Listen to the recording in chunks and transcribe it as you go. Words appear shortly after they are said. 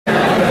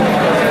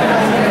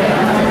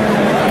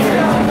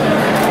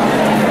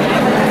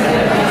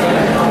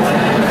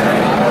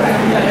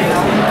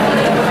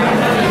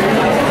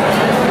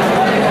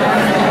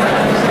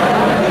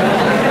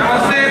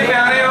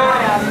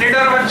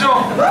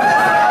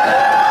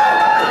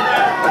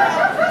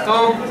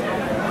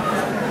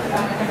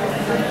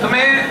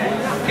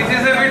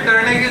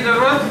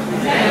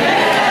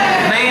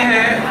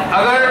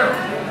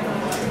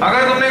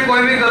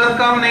कोई भी गलत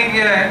काम नहीं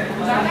किया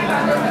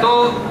है तो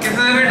किसी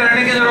से भी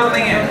डरने की जरूरत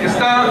नहीं है।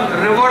 इसका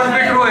रिवर्स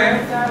भी ट्रू है,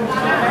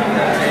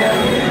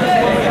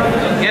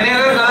 यानी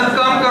अगर गलत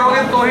काम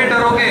करोगे तो ही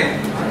डरोगे।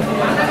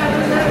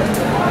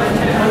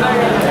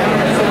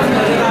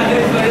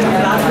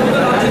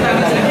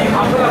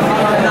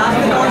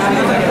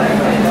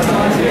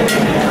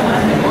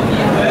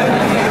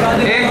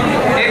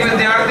 एक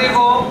विद्यार्थी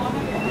को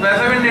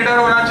वैसे भी निडर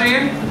होना चाहिए,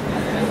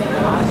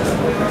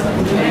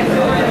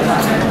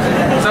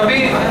 तभी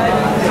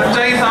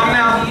सच्चाई सामने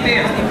आ सकती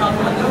है।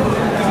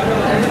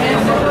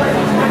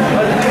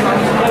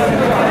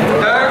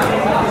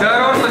 डर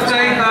और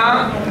सच्चाई का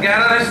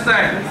गहरा रिश्ता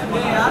है।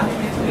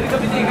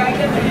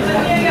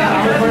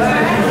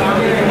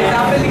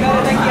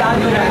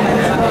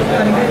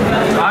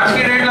 आज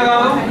की डेट लगा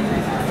दो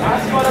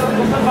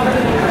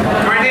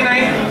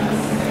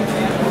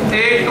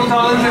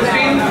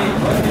 29/8/2016,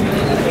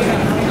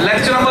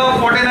 लेक्चर नंबर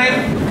 49,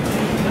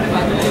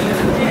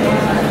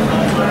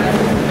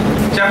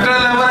 चैप्टर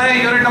 11 है,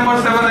 यूनिट नंबर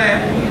 7 है,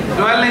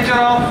 dual nature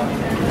of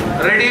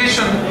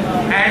radiation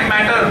and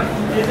matter.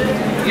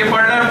 ये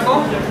पढ़ना है आपको,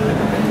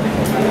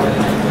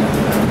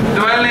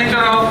 dual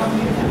nature of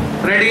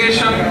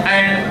radiation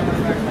and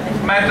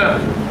matter.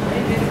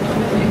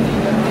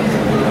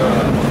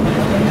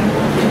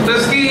 तो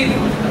इसकी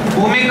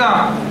भूमिका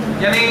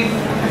यानी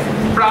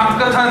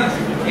प्राककथन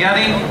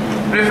यानी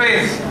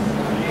प्रीफेस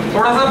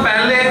थोड़ा सा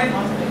पहले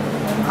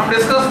हम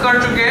डिस्कस कर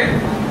चुके।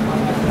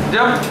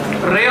 जब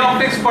रे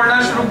ऑप्टिक्स पढ़ना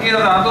शुरू किया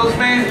था तो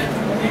उसमें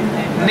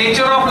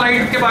नेचर ऑफ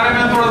लाइट के बारे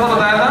में थोड़ा सा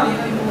बताया था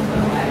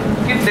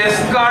कि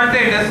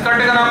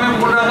डेस्कार्टे का नाम मैं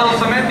भूल रहा था उस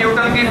समय,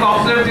 न्यूटन की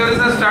कॉक्सलेट थ्योरी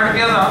से स्टार्ट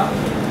किया था।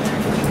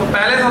 तो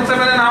सबसे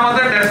पहले नाम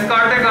आता है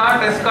डेस्कार्टे का।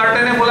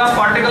 डेस्कार्टे ने बोला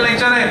पार्टिकल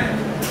नेचर है,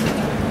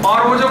 और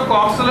वो जो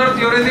कॉक्सलेट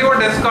थ्योरी थी वो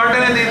डेस्कार्टे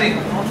ने दी थी,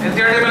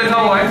 एनसीईआरटी में लिखा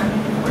हुआ है।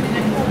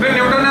 फिर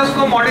न्यूटन ने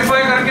उसको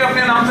मॉडिफाई करके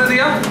अपने नाम से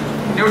दिया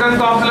न्यूटन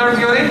कॉक्सलेट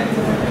थ्योरी,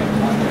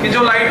 कि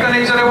जो लाइट का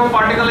नेचर है वो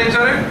पार्टिकल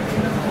नेचर है।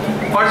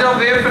 और जब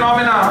वेव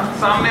फिनोमेना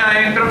सामने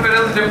आए,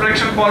 इंटरफेरेंस,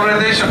 डिफ्रैक्शन,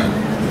 पोलराइजेशन,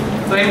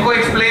 तो इनको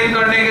एक्सप्लेन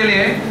करने के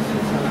लिए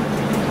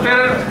फिर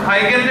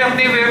हाइगन ने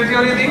अपनी वेव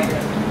थ्योरी दी।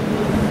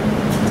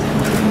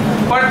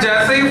 पर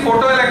जैसे ही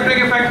फोटो इलेक्ट्रिक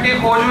इफेक्ट की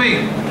खोज हुई,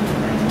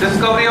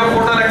 discovery of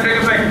photo electric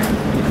effect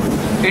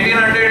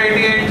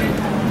 1888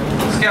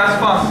 उसके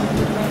आसपास,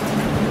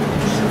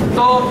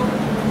 तो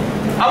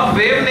अब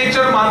वेव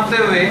नेचर मानते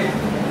हुए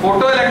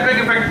फोटो इलेक्ट्रिक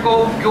इफेक्ट को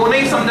क्यों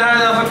नहीं समझाया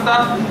जा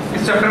सकता,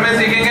 इस चैप्टर में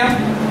सीखेंगे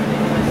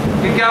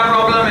कि क्या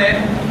प्रॉब्लम है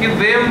कि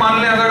वेव मान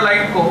ले अगर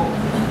लाइट को,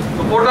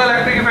 तो फोटो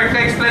इलेक्ट्रिक इफेक्ट का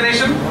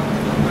एक्सप्लेनेशन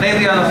नहीं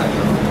दिया जा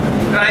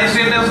सकता।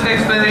 आइंस्टाइन ने उसका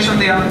एक्सप्लेनेशन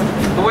दिया,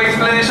 तो वो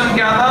एक्सप्लेनेशन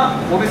क्या था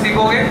वो भी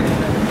सीखोगे।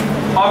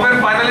 और फिर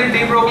फाइनली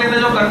डी ब्रोगली ने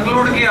जो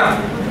कंक्लूड किया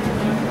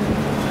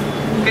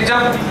कि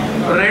जब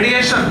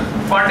रेडिएशन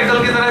पार्टिकल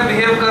की तरह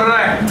बिहेव कर रहा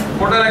है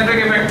फोटो इलेक्ट्रिक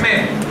इफेक्ट में,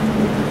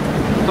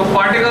 तो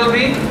पार्टिकल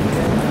भी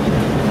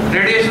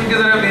रेडिएशन की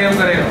तरह बिहेव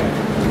करेगा।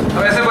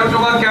 अब ऐसे बच्चों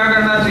का क्या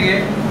करना चाहिए,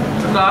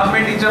 तो क्लास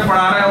में टीचर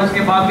पढ़ा रहा है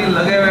उसके बाद भी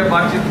लगे हुए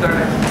बातचीत कर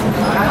रहे हैं,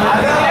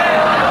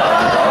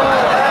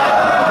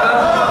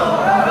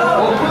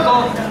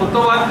 वो तो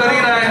बात कर ही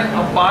रहा है,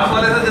 अब पास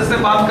वाले से जिससे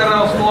बात कर रहा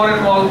है उसको और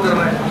इन्वॉल्व कर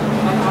रहे हैं।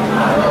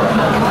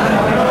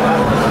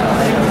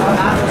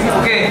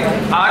 ओके,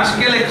 आज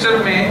के लेक्चर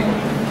में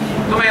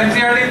तुम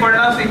एनसीईआरटी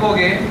पढ़ना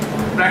सीखोगे,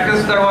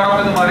 प्रैक्टिस करवा रहा हूं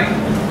मैं तुम्हारी,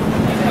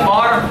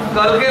 और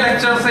कल के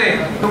लेक्चर से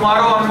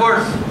टुमारो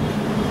ऑनवर्ड्स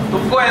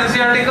तुमको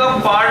एनसीईआरटी का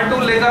पार्ट 2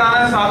 लेकर आना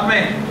है साथ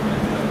में।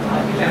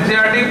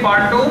 एनसीईआरटी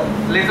पार्ट 2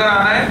 लेकर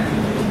आना है,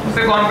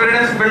 उससे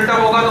कॉन्फिडेंस बिल्ट अप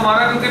होगा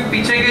तुम्हारा, क्योंकि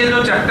पीछे के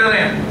जो चैप्टर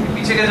हैं,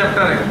 पीछे के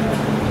चैप्टर हैं,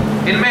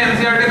 इनमें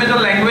एनसीईआरटी में जो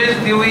लैंग्वेज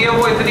दी हुई है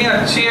वो इतनी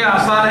अच्छी है,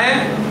 आसान है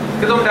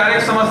कि तुम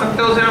डायरेक्ट समझ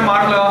सकते हो, उसे में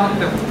मार्क लगा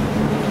सकते हो।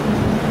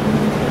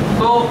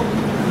 तो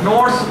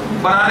नोट्स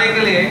बनाने के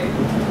लिए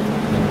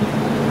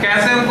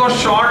कैसे उनको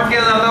शॉर्ट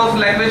किया जाता है उस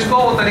लैंग्वेज को,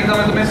 वो तरीका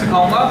मैं तुम्हें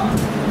सिखाऊंगा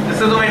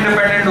जिससे तुम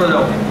इंडिपेंडेंट हो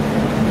जाओ।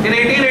 In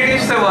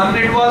 1887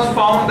 it was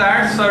found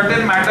that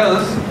certain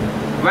metals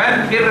when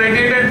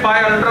irradiated by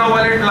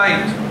ultraviolet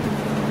light,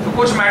 तो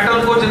कुछ मेटल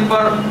को जिन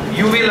पर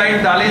यूवी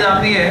लाइट डाली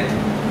जाती है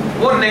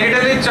वो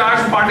नेगेटिवली चार्ज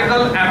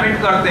पार्टिकल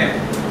एमिट करते हैं,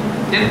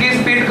 जिनकी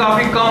स्पीड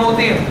काफी कम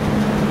होती है।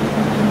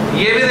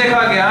 ये भी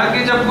देखा गया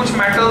कि जब कुछ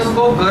मेटल्स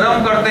को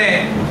गर्म करते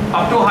हैं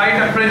अप टू हाई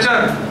टेम्परेचर,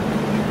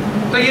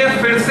 तो ये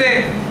फिर से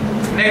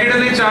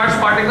नेगेटिवली चार्ज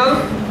पार्टिकल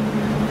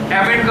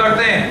एमिट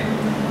करते हैं।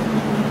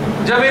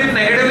 जब इन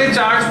नेगेटिवली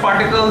चार्ज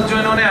पार्टिकल्स जो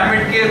इन्होंने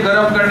एमिट किए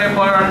गर्म करने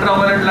पर,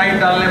 अल्ट्रावायलेट लाइट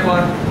डालने पर,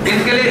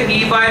 इनके लिए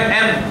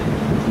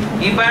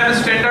E/m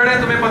स्टैंडर्ड है,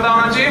 तुम्हें पता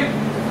होना चाहिए,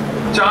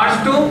 चार्ज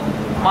टू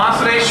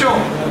मास रेशियो।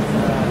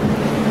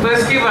 तो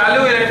इसकी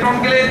वैल्यू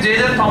इलेक्ट्रॉन के लिए जे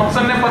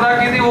थॉम्सन ने पता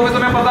की थी, वो भी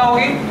तुम्हें पता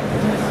होगी,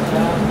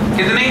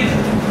 कितनी?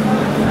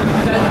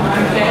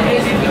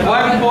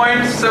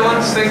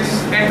 1.76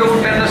 into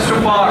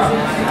 10⁻⁻।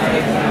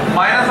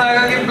 माइनस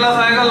आएगा कि प्लस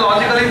आएगा,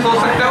 लॉजिकली सोच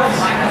सकते हो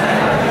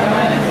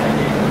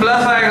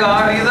प्लस आएगा।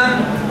 रीजन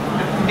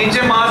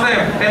नीचे मास है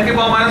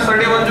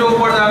 10⁻31 जो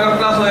ऊपर जाकर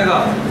प्लस होएगा।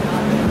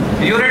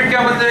 यूनिट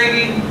क्या बन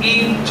जाएगी? ई।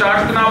 चार्ज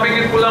पे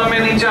नापेंगे कूलम में,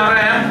 नीचे आ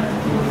रहे हैं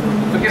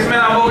तो किस में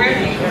नापोगे?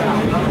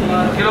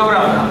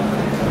 किलोग्राम में।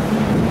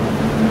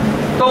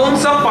 तो उन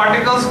सब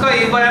पार्टिकल्स का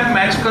ई बाय एम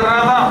मैच कर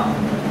रहा था,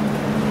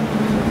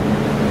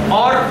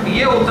 और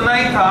ये उतना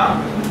ही था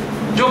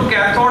जो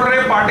कैथोड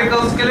रे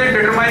पार्टिकल्स के लिए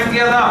डिटरमाइन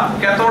किया था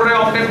कैथोड रे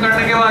ऑब्टेन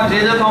करने के बाद जे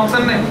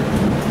थॉमसन ने।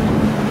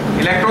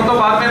 इलेक्ट्रॉन तो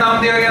बाद में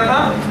नाम दिया गया था,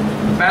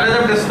 पहले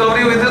जब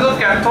डिस्कवरी हुई थी तो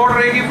कैथोड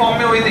रे की फॉर्म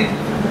में हुई थी।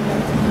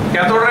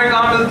 कैथोड रे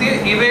कहाँ मिलती है?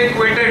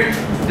 इवैक्यूएटेड,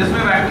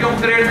 जिसमें वैक्यूम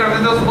क्रिएट कर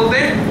देते उसको बोलते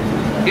हैं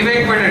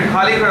इवैक्यूएटेड,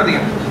 खाली कर दिया।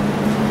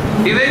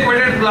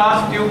 इवैक्यूएटेड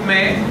ग्लास ट्यूब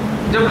में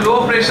जब लो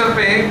प्रेशर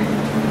पे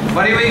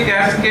भरी हुई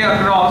गैस के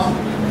across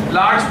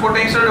large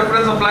potential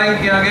difference apply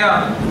किया गया,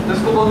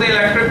 जिसको बोलते हैं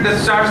इलेक्ट्रिक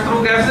डिस्चार्ज थ्रू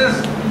गैसेस,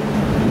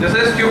 जैसे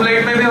इस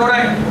ट्यूबलाइट में भी हो रहा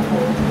है।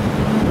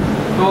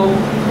 तो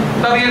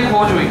तब ये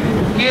खोज हुई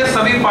कि ये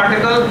सभी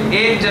पार्टिकल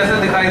एक जैसे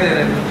दिखाई दे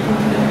रहे थे,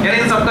 यानी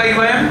इन सबका ई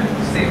बाय एम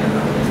सेम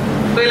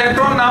है। तो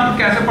इलेक्ट्रॉन नाम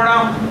कैसे पड़ा?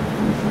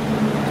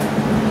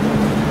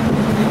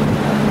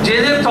 J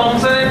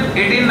Thomson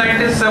in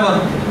 1897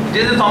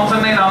 J Thomson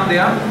ने नाम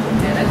दिया,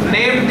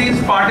 name these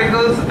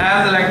particles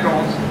as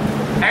electrons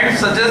and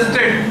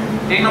suggested,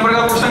 एक नंबर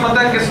का क्वेश्चन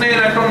बनता है किसने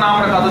इलेक्ट्रॉन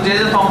नाम रखा? तो जे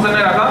थॉमसन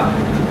ने रखा।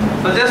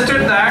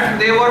 Suggested that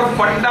they were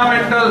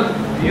fundamental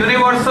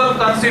universal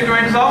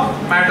constituents of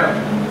matter.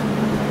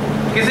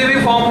 किसी भी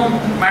फॉर्म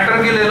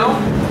मैटर की ले लो,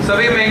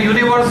 सभी में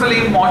यूनिवर्सली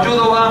मौजूद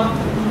होगा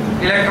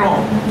electron.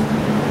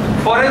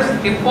 For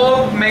his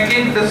epoch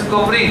making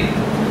discovery,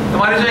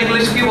 तुम्हारी जो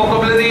इंग्लिश की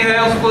वोकेबुलरी है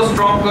उसको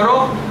स्ट्रॉन्ग करो,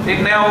 एक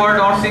नया वर्ड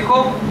और सीखो,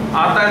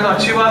 आता है तो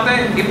अच्छी बात है।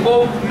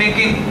 इपोक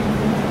मेकिंग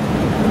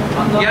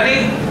यानी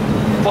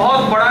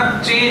बहुत बड़ा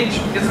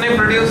चेंज इसने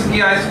प्रोड्यूस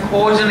किया, इस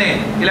खोज ने,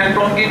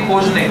 इलेक्ट्रॉन की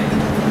खोज ने,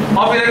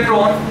 of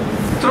electron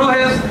through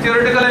his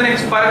theoretical and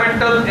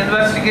experimental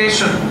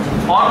investigation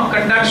on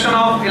conduction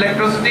of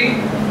electricity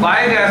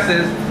bye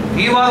gases.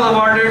 He was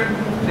awarded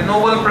the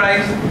Nobel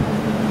prize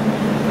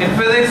in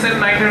physics in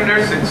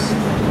 1906।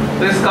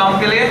 तो इस काम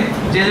के लिए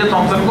जे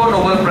थॉमसन को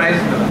नोबेल प्राइज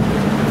मिला।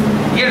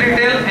 ये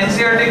डिटेल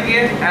एनसीईआरटी की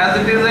है, एज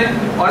इट इज है,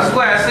 और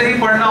इसको ऐसे ही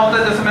पढ़ना होता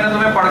है जैसे मैंने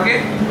तुम्हें पढ़ के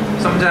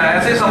समझाया,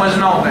 ऐसे ही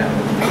समझना होता है,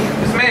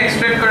 इसमें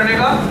एक्सट्रैक्ट करने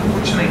का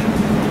कुछ नहीं।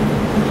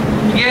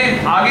 ये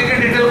आगे की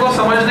डिटेल को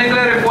समझने के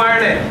लिए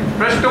रिक्वायर्ड है,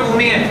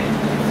 पृष्ठभूमि है।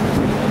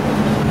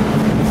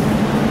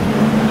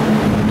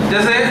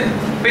 जैसे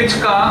पिच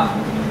का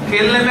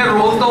खेलने में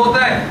रोल तो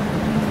होता है,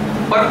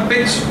 पर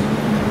पिच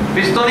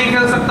तो नहीं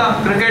खेल सकता।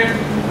 क्रिकेट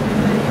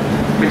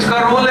पिच का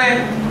रोल है,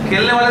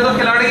 खेलने वाले तो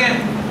खिलाड़ी हैं,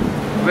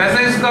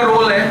 वैसे इसका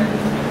रोल है।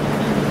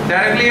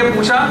 डायरेक्टली ये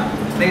पूछा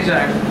नहीं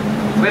जाएगा।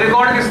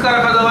 रिकॉर्ड किसका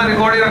रखा जाता है?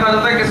 रिकॉर्ड ही रखा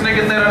जाता है किसने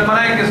कितने रन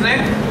बनाए, किसने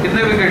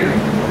कितने विकेट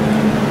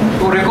लिए।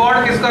 तो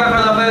रिकॉर्ड किसका रखा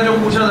जाता है? जो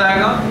पूछा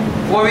जाएगा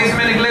वो भी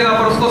इसमें निकलेगा,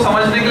 पर उसको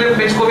समझने के लिए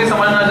पिच को भी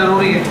समझना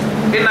जरूरी है।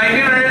 In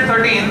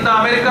 1913 the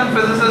American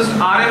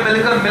physicist RM.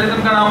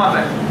 Milton का नाम आता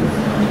है।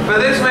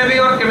 फिजिक्स में भी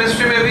और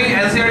केमिस्ट्री में भी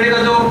एनसीईआरटी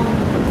का जो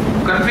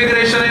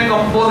कॉन्फ़िगरेशन है,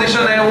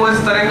 कंपोजिशन है, वो इस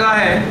तरह का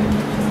है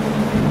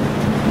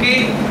कि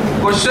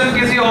क्वेश्चन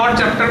किसी और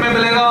चैप्टर में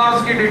मिलेगा और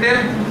उसकी डिटेल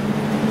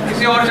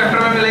किसी और चैप्टर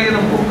में मिलेगी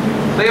तुमको।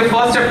 तो ये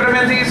फर्स्ट चैप्टर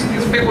में थी,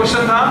 इस पे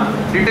क्वेश्चन था,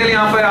 डिटेल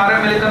यहाँ पे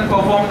RM. Milton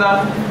perform the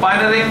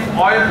pioneering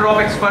oil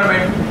drop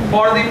experiment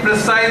for the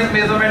precise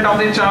measurement of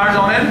the charge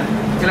on an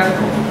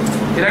electron.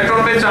 Electron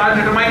पे चार्ज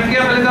डिटरमाइन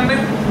किया मिल्टन ने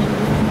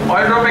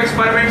ऑयल ड्रॉप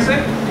एक्सपेरिमेंट से।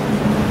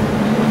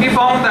 He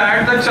found that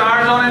the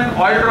charge on an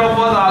oil drop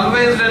was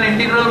always an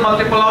integral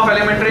multiple of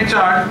elementary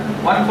charge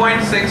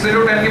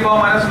 1.60 10 की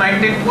power minus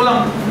 19 coulomb.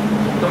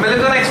 तो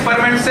Milton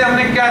experiment से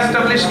हमने क्या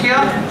establish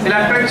किया?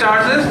 Electric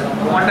charge is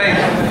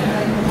quantized.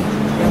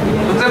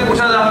 तुमसे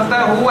पूछा जा सकता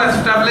है who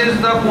establish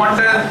the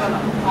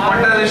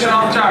quantization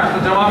of charge? तो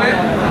जवाब है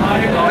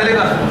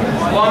मिल्टन।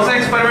 कौन से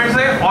एक्सपेरिमेंट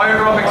से? Oil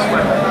drop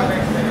experiment.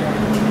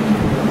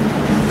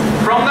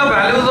 From the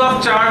values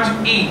of charge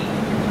ई,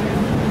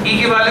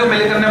 की वैल्यू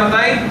मिल्टन ने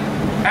बताई,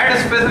 at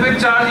specific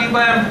charge E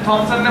bye M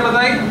Thompson ने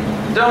बताई।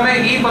 जब हमें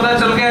ई पता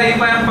चल गया, ई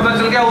बाय एम पता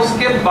चल गया,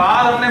 उसके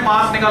बाद हमने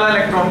मास निकाला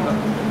इलेक्ट्रॉन का।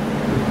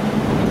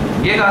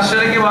 ये एक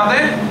आश्चर्य की बात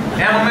है,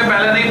 एम हमें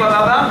पहले नहीं पता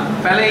था,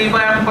 पहले ई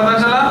बाय एम पता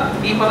चला,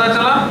 ई पता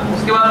चला,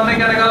 उसके बाद हमने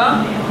क्या निकाला?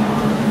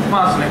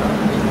 मास निकाला।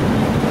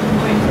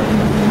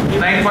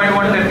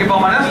 9.1 10 की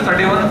power minus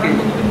 31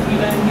 kilo.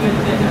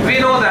 We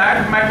know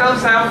that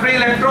metals have free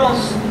electrons.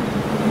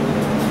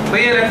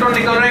 भाई इलेक्ट्रॉन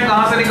निकल रहे हैं,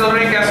 कहां से निकल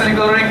रहे हैं, कैसे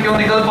निकल रहे हैं, क्यों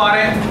निकल पा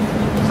रहे हैं,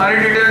 सारी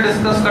डिटेल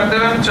डिस्कस करते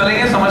हुए हम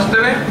चलेंगे, समझते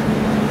हुए।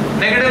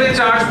 Negatively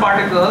charge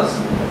particles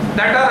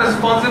that are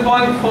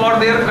responsible for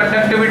their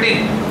conductivity.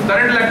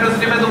 Current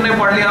electricity में तुमने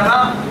पढ़ लिया था,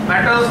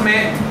 मेटल्स में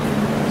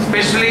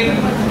स्पेशली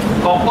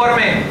कॉपर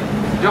में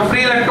जो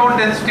फ्री इलेक्ट्रॉन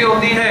डेंसिटी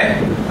होती है,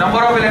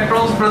 number of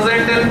electrons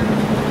present in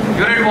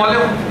unit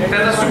volume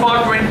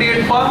 10⁻28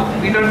 per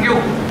meter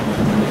cube,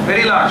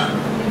 very large.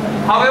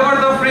 However,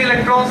 the free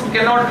electrons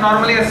cannot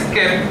normally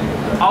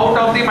escape out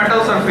of the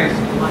metal surface.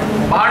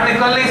 बाहर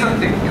निकल नहीं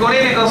सकते। क्यों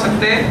नहीं निकल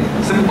सकते?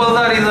 सिंपल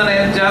सा रीजन है,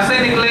 जैसे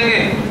निकलेंगे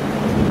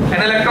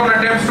an electron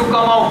attempts to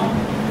come out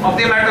of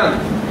the metal,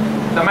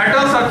 the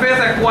metal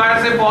surface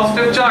acquires a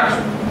positive charge.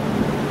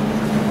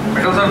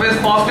 Metal surface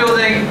positive हो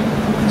जाएगी।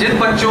 जिन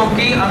बच्चों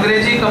की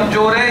अंग्रेजी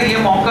कमजोर है, ये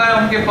मौका है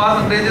उनके पास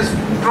अंग्रेजी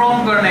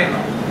स्ट्रॉन्ग करने का।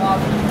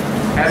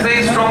 ऐसे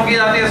ही स्ट्रॉन्ग की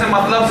जाती है, ऐसे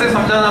मतलब से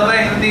समझा जाता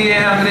है, हिंदी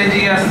है अंग्रेजी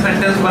है, ऐसे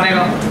सेंटेंस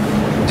बनेगा।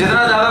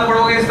 जितना ज्यादा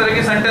पढ़ोगे इस तरह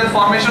की सेंटेंस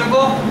फॉर्मेशन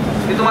को,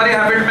 ये तुम्हारी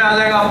हैबिट में आ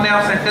जाएगा, अपने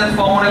आप सेंटेंस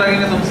फॉर्म होने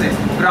लगेंगे तुमसे।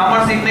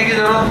 ग्रामर सीखने की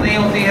जरूरत नहीं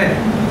होती है।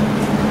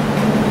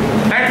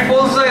 And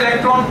pulls the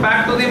electron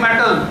back to the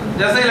metal,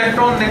 जैसे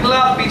इलेक्ट्रॉन निकला,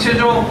 पीछे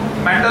जो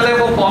मेटल है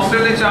वो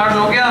पॉजिटिवली चार्ज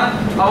हो गया।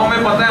 अब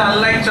हमें पता है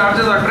unlike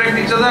charges attract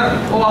each other,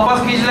 वो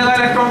वापस खींच लेगा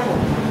इलेक्ट्रॉन को,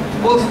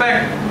 pools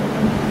back.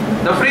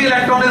 The free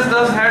electron is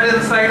thus held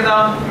inside the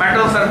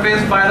metal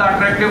surface by the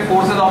attractive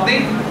forces of the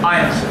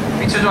ions.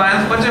 पीछे जो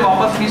ions बचे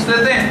वापस खींच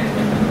लेते हैं।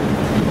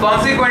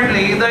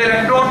 Consequently, the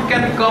electron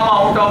can come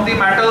out of the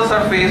metal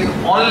surface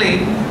only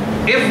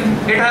if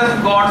it has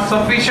got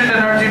sufficient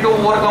energy to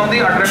overcome the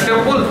attractive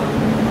pull.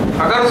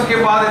 अगर उसके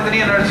पास इतनी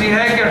एनर्जी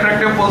है कि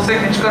अट्रैक्टिव पुल से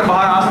खींचकर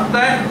बाहर आ सकता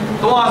है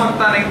तो आ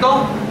सकता, नहीं तो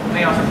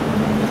नहीं आ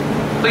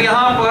सकता। तो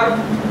यहाँ पर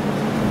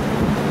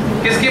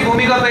किसकी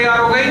भूमिका तैयार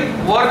हो गई?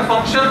 Work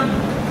function.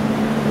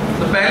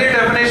 तो पहली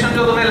डेफिनेशन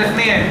जो तुम्हें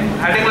लिखनी है,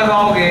 हेडिंग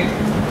लगाओगे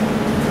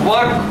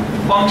वर्क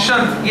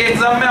फंक्शन। ये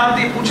एग्जाम में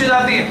आती, पूछी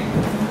जाती है,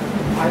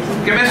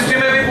 केमिस्ट्री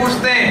में भी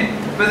पूछते हैं,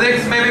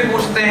 फिजिक्स में भी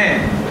पूछते हैं।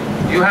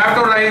 You have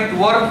to right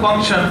work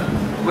function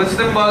with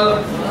symbol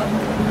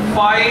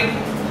phi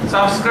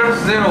subscript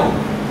 0।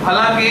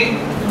 हालांकि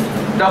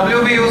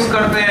W भी यूज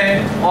करते हैं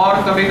और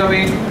कभी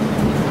कभी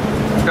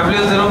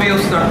W0 भी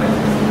यूज करते हैं।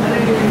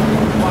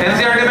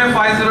 एनसीईआरटी में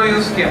फाई 0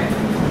 यूज किया।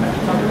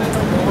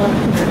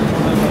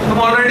 तुम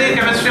ऑलरेडी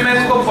केमिस्ट्री में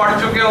इसको पढ़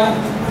चुके हो,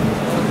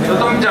 तो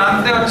तुम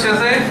जानते हो अच्छे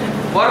से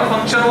वर्क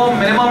फंक्शन वो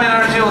मिनिमम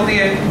एनर्जी होती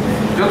है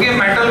जो कि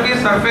मेटल की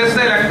सरफेस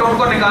से इलेक्ट्रॉन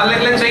को निकालने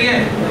के लिए चाहिए।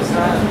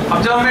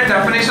 अब जब हमें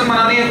डेफिनेशन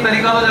बनानी है, एक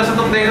तरीका तो जैसे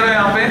तुम देख रहे हो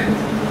यहाँ पे,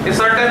 a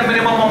certain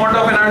minimum amount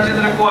of energy is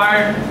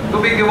required to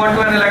be given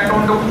to an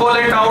electron to pull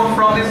it out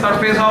from the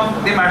surface of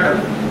the metal.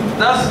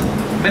 Thus,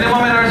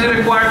 minimum energy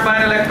required by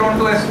an electron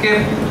to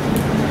escape.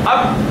 अब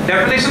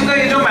definition का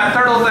ये जो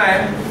method होता है,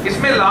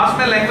 इसमें last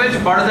में language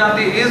बढ़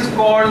जाती है, is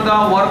called the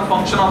work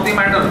function of the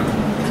metal.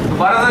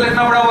 दोबारा से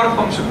लिखना पड़ा वर्क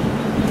फंक्शन,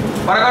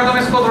 पर अगर तुम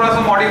इसको थोड़ा सा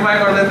मॉडिफाई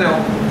कर देते हो,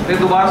 फिर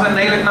दोबारा से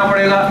नहीं लिखना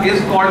पड़ेगा, is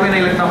called भी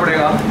नहीं लिखना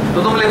पड़ेगा,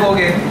 तो तुम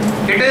लिखोगे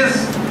it is,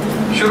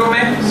 शुरू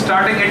में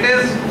starting it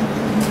is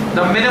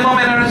the minimum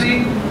energy,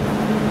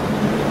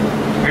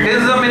 it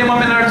is the minimum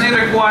energy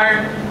required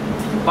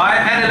by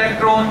an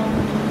electron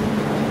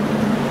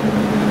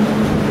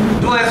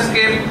to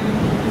escape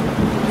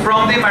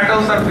from the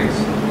metal surface.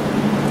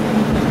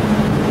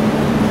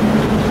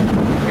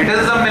 It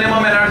is the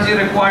minimum energy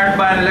required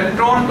by an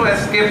electron to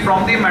escape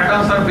from the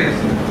metal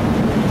surface.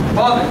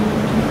 बहुत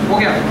हो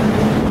गया।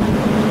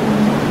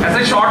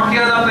 ऐसे short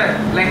किया जाता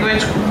है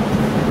language को,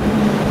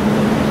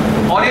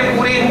 और ये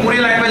पूरी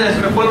लैंग्वेज है,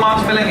 इसमें फुल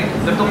मार्क्स मिलेंगे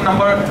जब तुम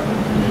नंबर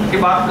की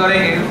बात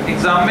करेंगे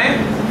एग्जाम में।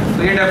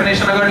 तो ये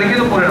डेफिनेशन अगर लिखी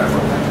तो पूरे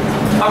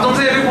नंबर। अब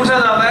तुमसे ये भी पूछा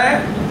जाता है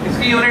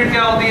इसकी यूनिट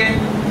क्या होती है,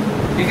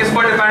 ये किस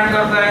पर डिपेंड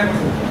करता है?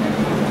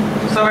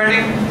 सब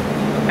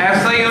हेडिंग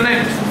ऐसा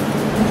यूनिट,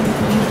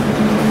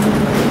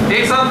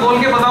 एक साथ बोल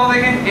के बताओ,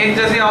 देखें एक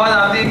जैसी आवाज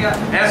आती है क्या?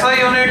 ऐसा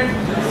यूनिट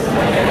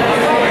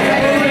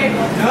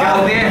क्या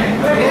होती है?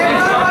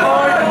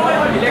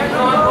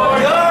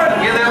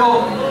 ये देखो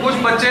कुछ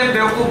बच्चे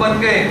बेवकूफ बन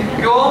गए,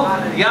 क्यों?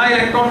 यहाँ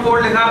इलेक्ट्रॉन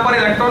वोल्ट लिखा है, पर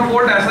इलेक्ट्रॉन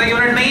वोल्ट ऐसा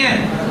यूनिट नहीं है।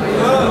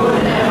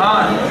 हाँ,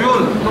 जूल।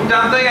 तुम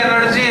जानते हो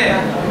एनर्जी है,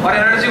 और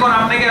एनर्जी को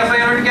नापने के ऐसा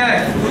यूनिट क्या है?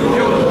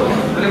 जूल।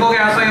 तो लिखोगे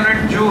ऐसा यूनिट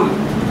जूल।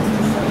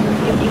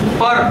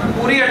 पर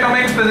पूरी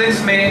एटॉमिक फिजिक्स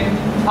में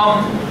हम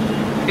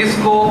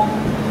इसको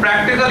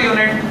प्रैक्टिकल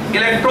यूनिट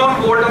इलेक्ट्रॉन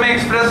वोल्ट में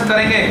एक्सप्रेस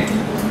करेंगे,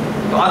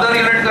 तो अदर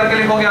यूनिट करके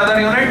लिखोगे अदर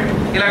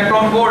यूनिट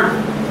इलेक्ट्रॉन वोल्ट।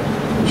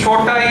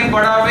 छोटा ई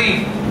बड़ा वी,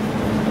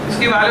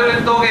 इसकी वैल्यू लिख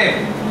दोगे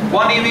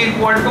 1 eV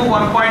इक्वल टू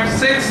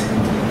 1.6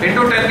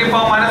 इंटू 10 की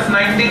पावर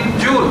 -19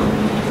 जूल।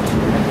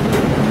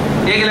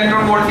 एक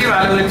इलेक्ट्रॉन वोल्ट की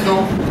वैल्यू लिख दो,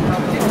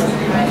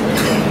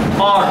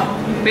 और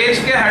पेज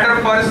के हेडर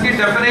पर इसकी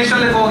डेफिनेशन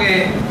लिखोगे।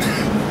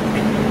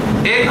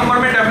 एक नंबर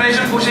में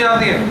डेफिनेशन पूछी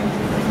जाती है,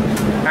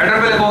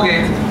 हेडर पे लिखोगे।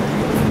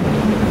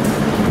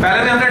 पहले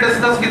भी हमने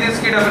डिस्कस की थी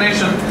इसकी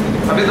डेफिनेशन,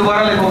 अभी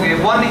दोबारा लिखोगे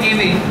 1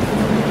 eV।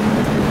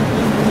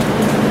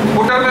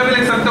 फुटर पे भी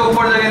लिख सकते हो,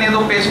 ऊपर जगह नहीं तो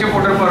पेज के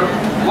फुटर पर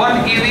 1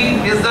 eV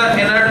इज द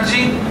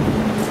एनर्जी।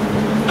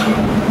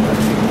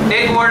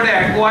 एक वर्ड है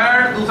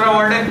एक्वायर्ड, दूसरा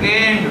वर्ड है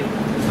गेन्ड,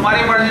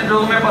 तुम्हारी मर्जी जो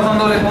तुम्हें पसंद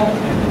हो लिखो।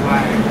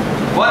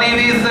 1 eV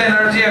is the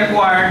energy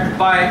acquired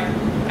by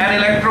an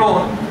electron,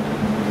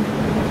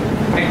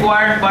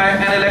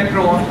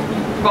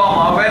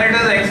 comma, when it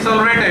is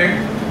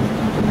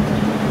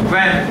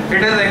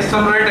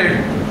accelerated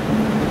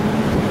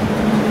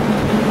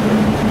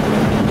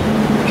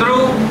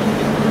through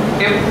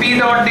a P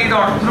dot D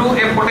dot through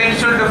a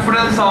potential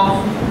difference of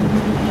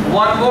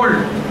 1 volt.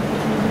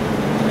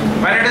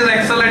 When it is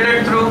accelerated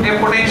through a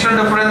potential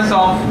difference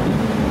of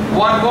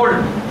 1 volt.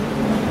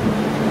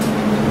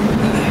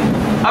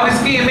 अब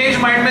इसकी image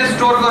mind में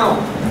store करो।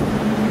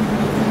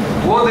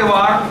 वो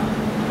दीवार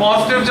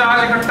positive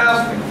charge इकट्ठा है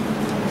उसमें,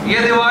 ये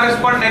दीवार इस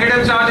पर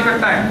नेगेटिव चार्ज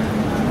इकट्ठा है,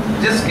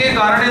 जिसके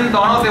कारण इन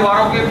दोनों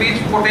दीवारों के बीच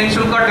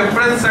पोटेंशियल का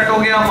डिफरेंस सेट हो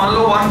गया, मान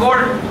लो 1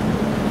 वोल्ट।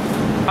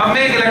 अब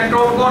मैं एक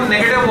इलेक्ट्रॉन को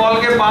नेगेटिव वॉल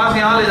के पास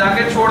यहाँ ले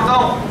जाके छोड़ता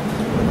हूँ,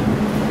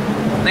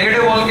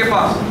 नेगेटिव वॉल के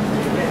पास,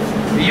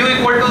 U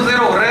 =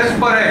 0 रेस्ट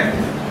पर है,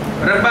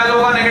 रिपेल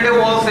होगा नेगेटिव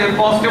वॉल से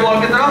पॉजिटिव वॉल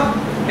की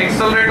तरफ,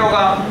 एक्सेलरेट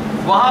होगा।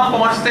 वहां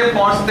पहुंचते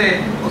पहुंचते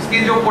उसकी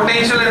जो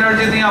पोटेंशियल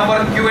एनर्जी थी यहाँ पर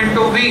Q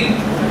 × V,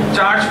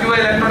 चार्ज Q है,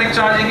 इलेक्ट्रॉनिक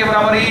चार्ज के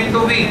बराबर E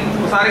 × V,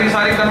 वो सारी की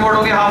सारी कन्वर्ट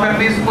हो गई ½ mv²।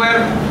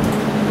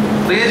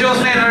 तो ये जो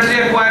उसने एनर्जी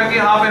एक्वायर की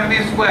 ½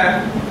 mv²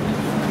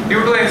 due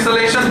to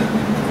acceleration,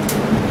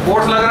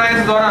 force लग रहा है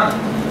इस दौरान,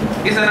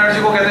 इस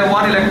एनर्जी को कहते हैं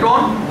 1 इलेक्ट्रॉन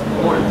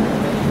वोल्ट।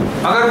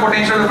 अगर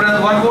पोटेंशियल डिफरेंस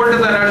 1 वोल्ट है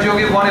तो एनर्जी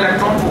होगी 1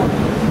 इलेक्ट्रॉन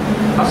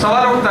वोल्ट। अब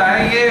सवाल उठता है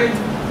ये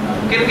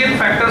किन किन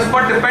फैक्टर्स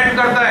पर डिपेंड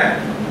करता है,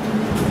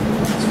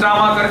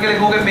 स्टामा करके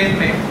लिखोगे मेन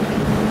में,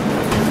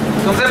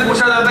 तुमसे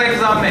पूछा जाता है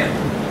एग्जाम में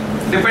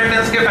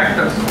डिपेंडेंस के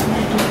फैक्टर्स,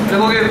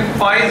 लिखोगे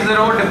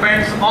 50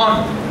 डिपेंड्स ऑन।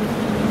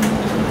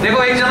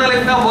 देखो एक जगह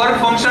लिखना वर्क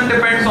फंक्शन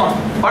डिपेंड्स ऑन,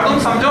 पर तुम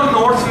समझो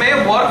नोट्स में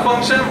वर्क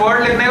फंक्शन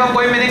वर्ड लिखने का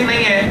कोई मीनिंग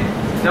नहीं है।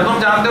 जब तुम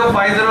जानते हो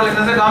 50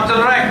 लिखने से काम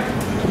चल रहा है।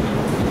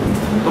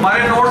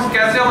 तुम्हारे नोट्स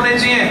कैसे होने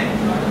चाहिए,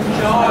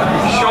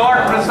 शॉर्ट,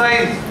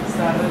 प्रिसाइज,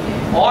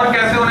 और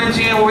कैसे होने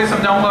चाहिए वो भी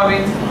समझाऊंगा अभी।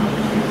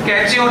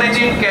 कैची होने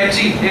चाहिए,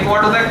 कैची, एक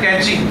वर्ड होता है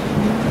कैची,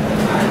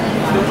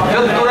 जो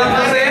तुरंत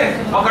से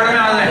पकड़ में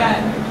आ जाए।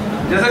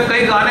 जैसे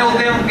कई गाने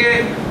होते हैं उनके,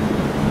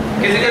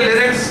 किसी के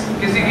लिरिक्स,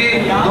 किसी की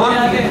धुन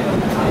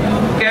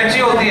कैची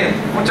होती है,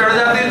 वो चढ़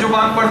जाती है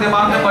जुबान पर,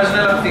 दिमाग में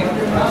बजने लगती है।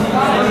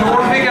 तो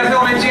नोट भी कैसे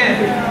होने चाहिए,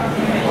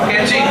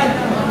 कैची,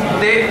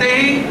 देखते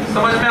ही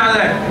समझ में आ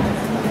जाए।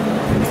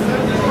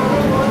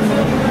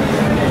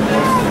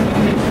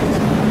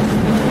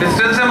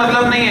 डिस्टेंस से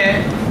मतलब नहीं है,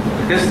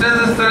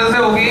 डिस्टेंस इस तरह से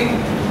होगी,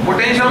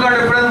 पोटेंशियल का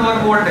डिफरेंस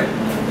 1 वोल्ट है,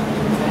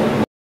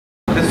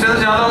 डिस्टेंस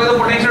ज्यादा होगी तो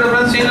पोटेंशियल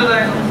डिफरेंस चेंज हो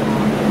जाएगा।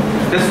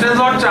 डिस्टेंस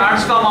और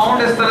चार्ज का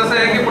अमाउंट इस तरह से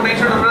है कि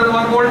पोटेंशियल डिफरेंस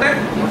 1 वोल्ट है।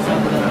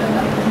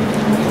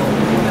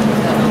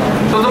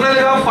 तो तुमने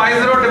लिखा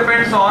 50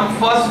 डिपेंड्स ऑन,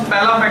 फर्स्ट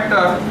पहला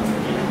factor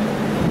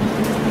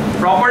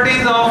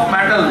properties of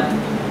metal,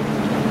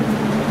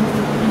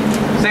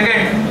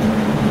 second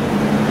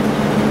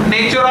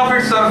nature of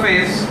its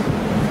surface,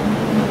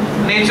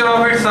 nature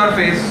of its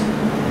surface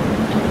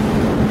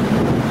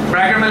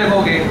bracket में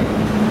लिखोगे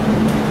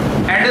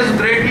and is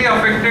greatly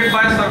affected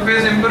by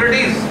surface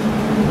impurities,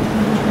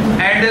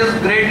 and is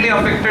greatly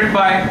affected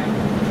by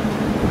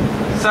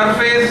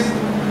surface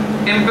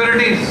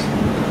impurities.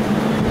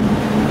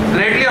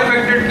 Greatly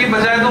affected की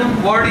बजाय तुम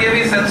word ये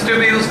भी sensitive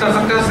भी use कर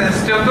सकते हो,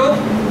 सेंसिटिव टू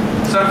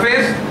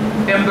सरफेस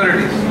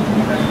इंप्योरिटीज।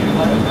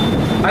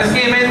 इसकी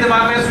इमेज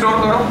दिमाग में स्टोर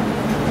करो,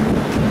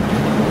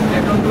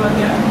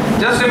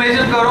 जस्ट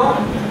इमेजिन करो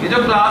ये जो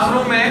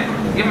क्लासरूम में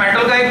ये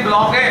मेटल का एक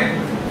ब्लॉक है,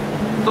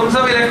 तुम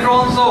सब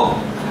इलेक्ट्रॉन्स हो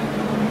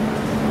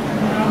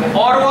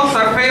और वो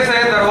सरफेस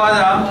है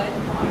दरवाजा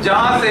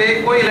जहां से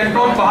कोई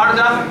इलेक्ट्रॉन बाहर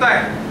जा सकता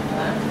है।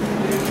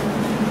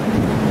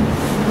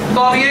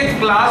 तो अब ये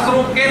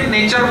क्लासरूम के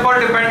नेचर पर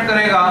डिपेंड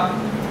करेगा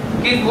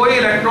कि कोई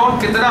इलेक्ट्रॉन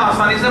कितना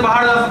आसानी से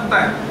बाहर जा सकता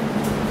है।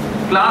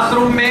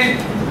 क्लासरूम में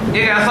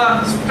एक ऐसा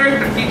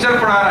स्ट्रिक्ट टीचर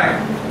पढ़ा रहा है,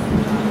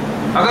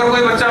 अगर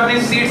कोई बच्चा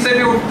अपनी सीट से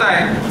भी उठता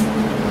है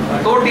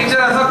तो टीचर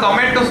ऐसा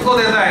कमेंट उसको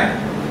देता है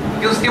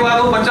कि उसके बाद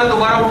वो बच्चा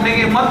दोबारा उठने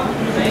की हिम्मत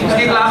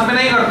उसकी क्लास में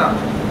नहीं करता।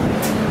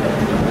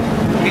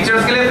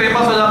 टीचर्स के लिए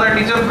फेमस हो जाता है,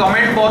 टीचर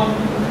कमेंट बहुत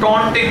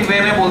टॉन्टिंग वे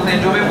में बोलते हैं,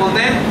 जो भी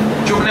बोलते हैं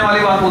चुभने वाली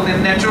बात बोलते हैं,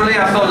 नेचुरली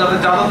ऐसा हो जाता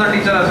है, ज्यादातर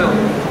टीचर ऐसे होते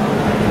हैं।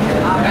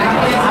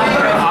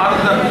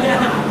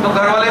 तो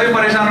घर वाले भी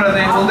परेशान रहते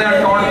हैं, बोलते हैं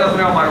टॉन्ट कर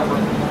रहे हो हमारे ऊपर,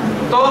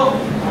 तो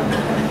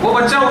वो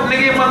बच्चा उठने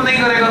की हिम्मत नहीं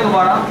करेगा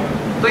दोबारा।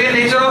 तो ये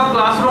नेचर ऑफ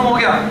क्लासरूम हो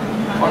गया।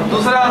 और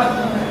दूसरा,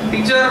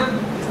 टीचर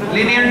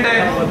लीनियंट है,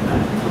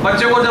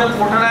 बच्चे को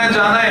जब उठना है,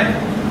 जाना है,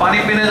 पानी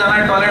पीने जाना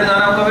है, टॉयलेट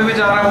जाना है, कभी भी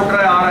जा रहा है, उठ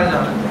रहा है, आ रहा है, जा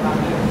रहा है,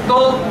 तो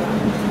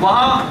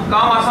वहां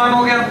काम आसान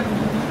हो गया।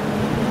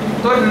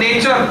 तो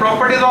nature,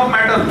 properties of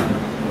metal,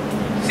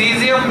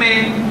 caesium में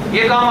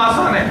ये काम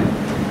आसान है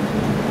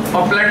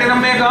और प्लेटिनम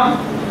में काम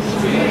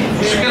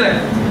मुश्किल है।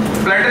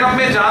 प्लेटिनम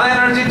में ज्यादा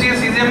एनर्जी चाहिए,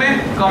 सीजियम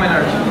में कम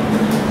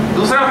एनर्जी।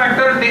 दूसरा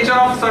फैक्टर नेचर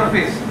ऑफ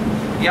सरफेस,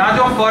 यहाँ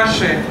जो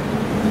फर्श है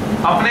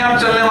अपने आप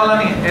चलने वाला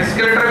नहीं है,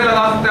 एस्केलेटर भी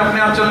लगा सकते हैं,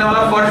 अपने आप चलने वाला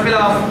फर्श भी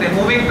लगा सकते हैं,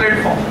 मूविंग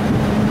प्लेटफॉर्म।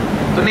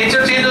 तो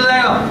नेचर चेंज हो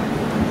जाएगा,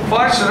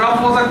 फर्श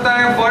रफ हो सकता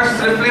है, फर्श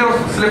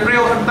स्लिपरी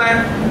हो सकता है,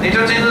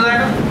 नेचर चेंज हो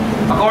जाएगा।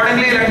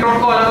 अकॉर्डिंगली इलेक्ट्रॉन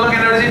को अलग अलग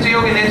एनर्जी चाहिए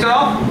होगी, नेचर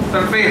ऑफ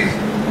सरफेस।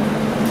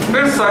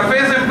 फिर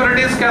सरफेस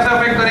इंप्योरिटीज कैसे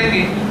अफेक्ट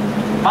करेंगी,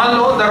 मान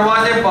लो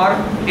दरवाजे पर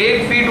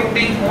 1 फीट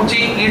ऊंची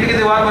ईंट की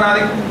दीवार बना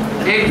दी,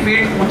 1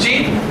 फीट ऊंची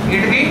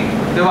ईंट की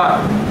दीवार।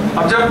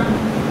 अब जब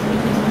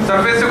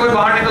सरफेस से कोई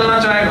बाहर निकलना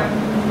चाहेगा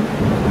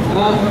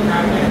वो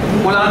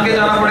उलांग के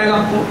जाना पड़ेगा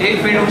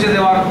 1 फीट ऊंची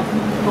दीवार,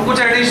 तो कुछ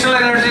एडिशनल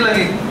एनर्जी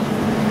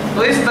लगेगी।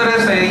 तो इस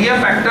तरह से ये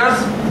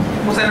फैक्टर्स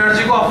उस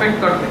एनर्जी को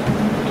अफेक्ट करते हैं।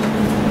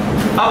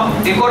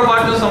 अब एक और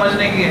बात जो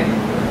समझने की है,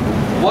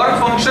 वर्क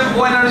फंक्शन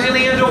वो एनर्जी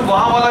नहीं है जो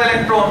वहां वाला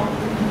इलेक्ट्रॉन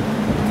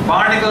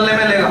बाहर निकलने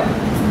में लेगा।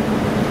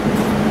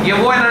 ये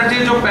वो एनर्जी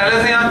जो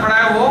पहले से यहाँ खड़ा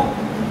है वो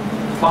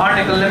बाहर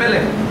निकलने में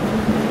लगे,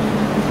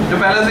 जो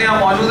पहले से यहाँ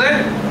मौजूद है,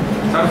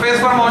 सरफेस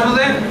पर मौजूद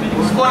है,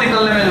 उसको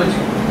निकलने में जो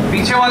चाहिए।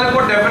 पीछे वाले को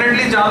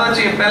डेफिनेटली ज्यादा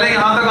चाहिए, पहले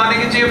यहाँ तक आने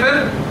की चाहिए, फिर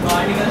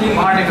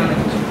बाहर निकलने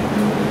की चाहिए।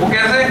 वो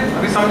कैसे,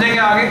 अभी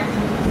समझेंगे आगे।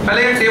 पहले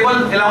ये टेबल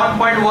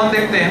 11.1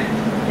 देखते हैं।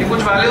 ये कुछ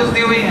वैल्यूज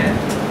दी हुई हैं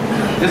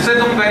जिससे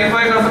तुम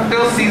वेरीफाई कर सकते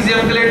हो।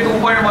 सीजियम के लिए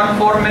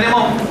 2.14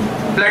 मिनिमम,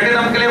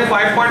 प्लेटिनम के लिए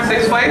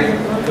 5.65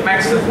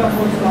 मैक्सिमम।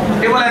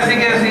 टेबल ऐसी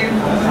की ऐसी,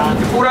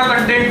 पूरा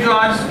कंटेंट जो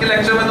आज के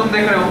लेक्चर में तुम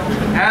देख रहे हो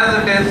एज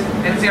इट इज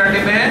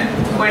एनसीईआरटी में है,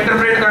 उसको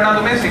इंटरप्रेट करना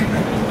तुम्हें सीखना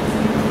है।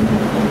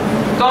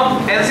 तो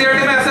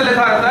एनसीईआरटी में ऐसे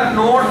लिखा रहता है,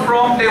 note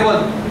from table,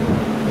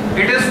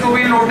 it is to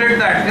be noted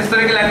that. इस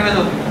तरह की लैंग्वेज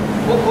होती है,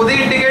 वो खुद ही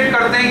इंडिकेट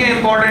करते हैं कि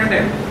इंपॉर्टेंट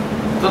है।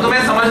 तो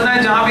तुम्हें समझना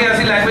है जहां भी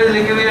ऐसी लैंग्वेज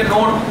लिखी हुई है,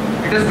 note,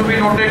 it is to be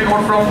noted,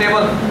 note from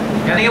table,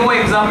 यानी वो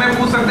एग्जाम में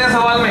पूछ सकते हैं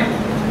सवाल में,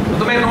 तो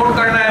तुम्हें नोट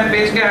करना है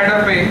पेज के हेडर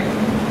पे।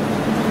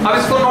 अब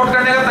इसको नोट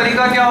करने का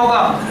तरीका क्या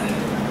होगा,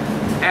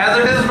 एज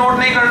इट इज नोट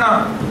नहीं करना।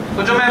 तो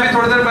जो मैं अभी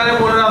थोड़ी देर पहले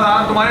बोल रहा था,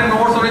 तुम्हारे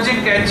नोट्स होने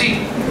चाहिए कैची,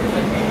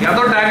 या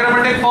तो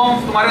डायग्रामेटिक फॉर्म,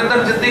 तुम्हारे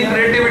अंदर जितनी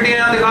क्रिएटिविटी है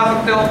यहाँ दिखा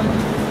सकते हो,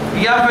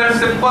 या फिर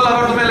सिंपल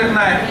अगर तुम्हें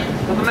लिखना है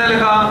तो तुमने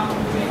लिखा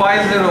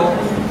 50,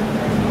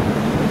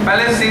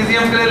 पहले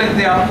सीजियम के लिए लिख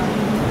दिया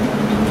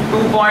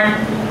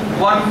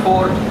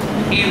 2.14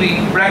 EV,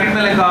 ब्रैकेट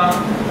में लिखा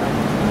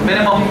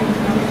मिनिमम,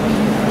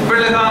 फिर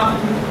लिखा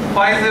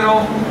 50,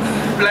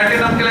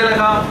 प्लेटिनम के लिए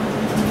लिखा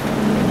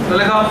तो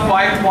लिखा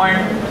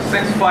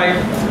 5.65,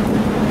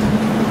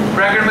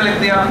 ब्रैकेट में लिख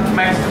दिया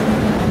मैक्स।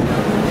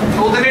 तो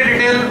उतनी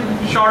डिटेल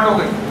शॉर्ट हो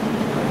गई।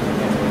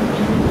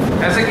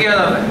 ऐसे किया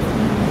जाता है।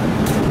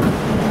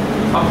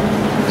 अब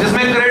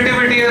जिसमें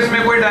क्रिएटिविटी है,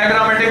 इसमें कोई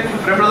डायग्रामेटिक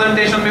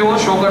रिप्रेजेंटेशन भी वो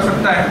शो कर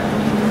सकता है।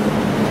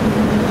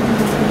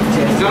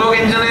 जो लोग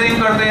इंजीनियरिंग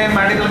करते हैं,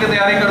 मेडिकल की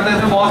तैयारी करते हैं,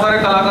 इसमें बहुत सारे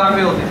कलाकार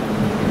भी होते हैं,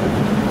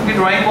 उनकी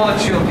ड्राइंग बहुत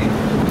अच्छी होती है।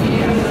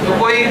 तो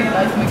कोई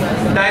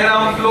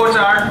डायग्राम, फ्लो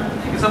चार्ट,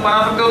 ये सब बना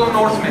सकते हो तुम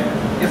नोट्स में।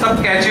 ये सब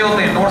कैची होते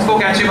हैं, नोट्स को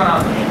कैची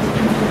बनाते हैं।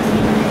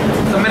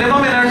 The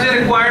minimum energy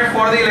required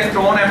for the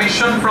electron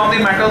emission from the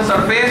metal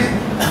surface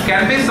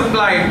can be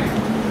supplied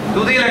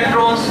to the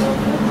electrons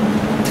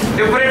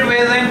different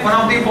ways in one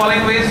of the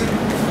following ways.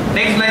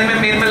 Next line में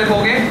मेन में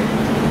लिखोगे,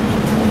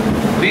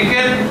 we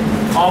can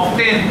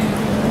obtain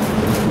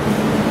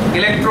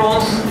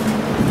electrons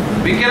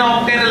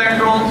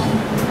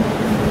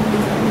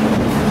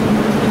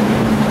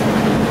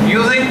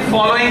using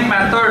following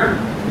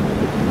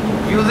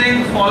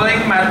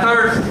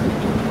methods,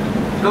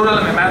 plural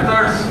में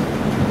methods,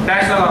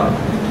 dash लगा।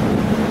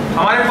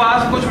 हमारे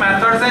पास कुछ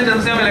methods हैं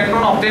जिनसे हम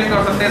इलेक्ट्रॉन ऑब्टेन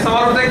कर सकते हैं।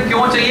 सवाल होता है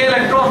क्यों चाहिए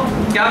इलेक्ट्रॉन,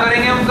 क्या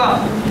करेंगे उनका?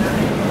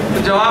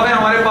 तो जवाब है,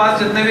 हमारे पास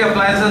जितने भी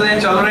अप्लायंसेस हैं,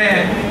 चल रहे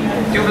हैं,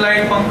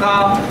 ट्यूबलाइट, पंखा,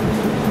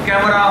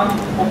 कैमरा,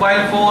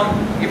 मोबाइल फोन,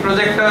 ये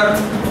प्रोजेक्टर,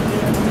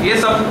 ये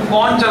सब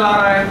कौन चला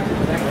रहा है?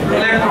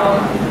 इलेक्ट्रॉन।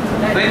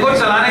 तो इनको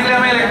चलाने के लिए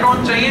हमें इलेक्ट्रॉन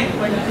चाहिए।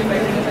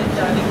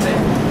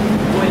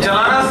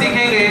 चलाना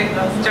सीखेंगे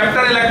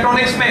चैप्टर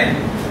इलेक्ट्रॉनिक्स में,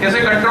 कैसे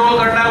कंट्रोल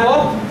करना है वो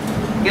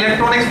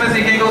इलेक्ट्रॉनिक्स में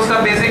सीखेंगे। उसका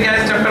बेसिक क्या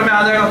इस चैप्टर में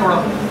आ जाएगा थोड़ा।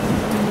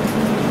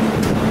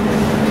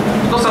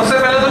 तो सबसे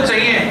पहले तो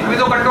चाहिए, अभी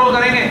तो कंट्रोल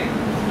करेंगे।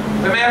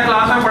 तो मैं यहाँ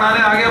क्लास में पढ़ाने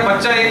आ गया,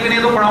 बच्चा एक भी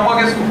नहीं तो पढ़ाऊंगा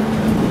किसको?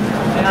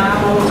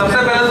 सबसे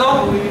पहले तो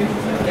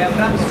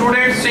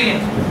स्टूडेंट्स चाहिए,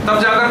 तब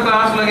जाकर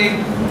क्लास लगेगी।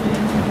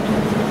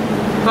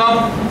 तो अब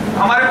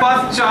हमारे पास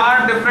 4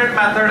 डिफरेंट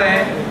मेथड है।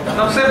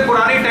 सबसे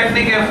पुरानी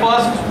टेक्निक है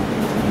फर्स्ट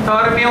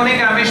थर्मियोनिक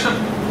एमिशन।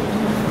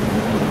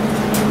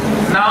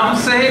 नाम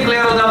से ही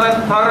क्लियर हो जाता है,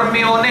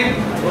 थर्मियोनिक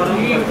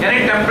यानी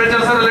टेम्परेचर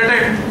से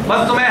रिलेटेड। बस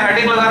तुम्हें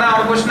हेडिंग लगाना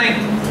और कुछ नहीं,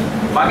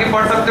 बाकी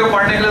पढ़ सकते हो,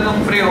 पढ़ने के लिए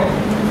तुम फ्री हो।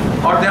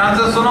 और ध्यान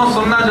से सुनो,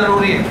 सुनना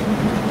जरूरी है।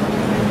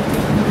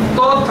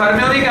 तो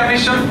थर्मियोनिक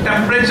एमिशन,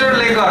 टेम्परेचर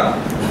लेकर,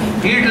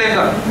 हीट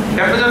लेकर,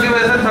 टेम्परेचर की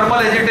वजह से थर्मल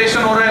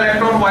एजिटेशन हो रहा है,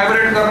 इलेक्ट्रॉन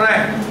वाइब्रेट कर रहा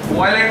है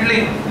वायलेंटली,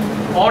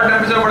 और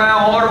टेम्परेचर बढ़ाया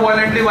और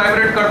वायलेंटली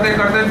वाइब्रेट करते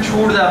करते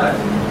छूट जाता है,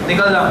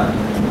 निकल जाता है।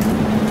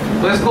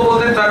 तो इसको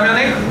बोलते हैं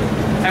थर्मियोनिक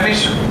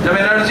एमिशन। जब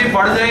एनर्जी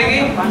बढ़ जाएगी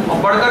और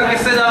बढ़कर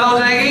किससे ज्यादा हो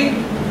जाएगी?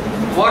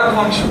 वर्क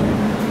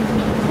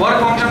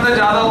फंक्शन से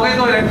ज्यादा हो गई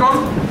तो इलेक्ट्रॉन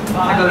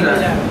निकल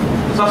जाएगा।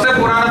 तो सबसे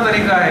पुराना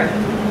तरीका है।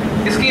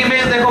 इसकी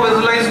इमेज देखो,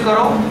 विजुलाइज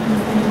करो।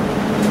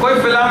 कोई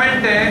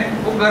फिलामेंट है,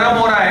 वो गर्म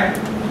हो रहा है,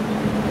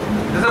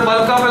 जैसे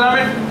बल्ब का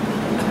फिलामेंट,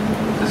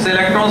 जिससे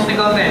इलेक्ट्रॉन्स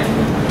निकलते हैं।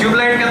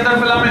 ट्यूबलाइट के अंदर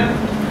फिलामेंट,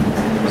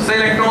 उससे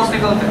इलेक्ट्रॉन्स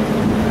निकलते हैं।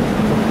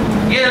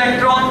 ये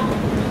इलेक्ट्रॉन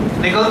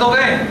निकल तो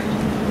गए,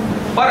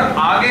 पर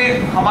आगे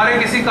हमारे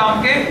किसी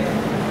काम के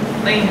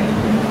नहीं है।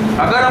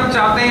 अगर हम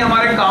चाहते हैं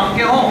हमारे काम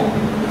के हों,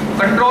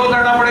 कंट्रोल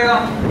करना पड़ेगा।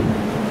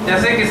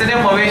 जैसे किसी ने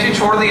मवेशी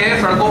छोड़ दिए,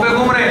 सड़कों पे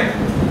घूम रहे,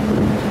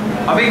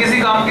 अभी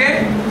किसी काम के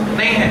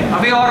नहीं है,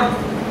 अभी और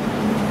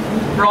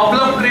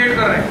प्रॉब्लम क्रिएट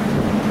कर रहे हैं,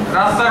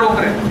 रास्ता रोक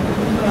रहे हैं।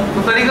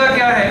 तो तरीका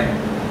क्या है?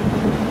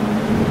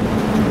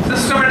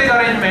 Systematic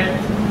arrangement.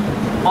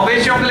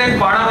 मवेशियों के लिए एक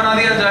बाड़ा बना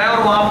दिया जाए और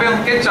वहां पे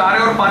उनके चारे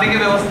और पानी की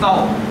व्यवस्था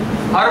हो।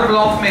 हर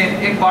ब्लॉक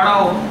में एक बाड़ा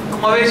हो, तो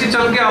मवेशी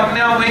चल के अपने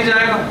आप वहीं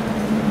जाएगा,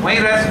 वहीं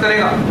रेस्ट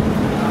करेगा।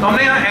 तो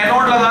हमने यहाँ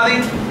एनोड लगा दी,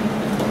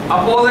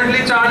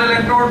 अपोजिटली चार्ज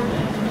इलेक्ट्रोड,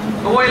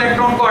 तो वो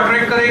इलेक्ट्रॉन को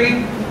अट्रैक्ट करेगी।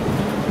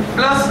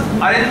 प्लस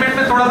अरेंजमेंट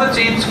में थोड़ा सा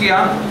चेंज किया,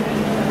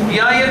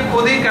 या ये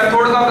खुद ही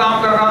कैथोड का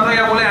काम कर रहा था,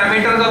 या बोले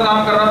एमिटर का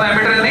काम कर रहा था।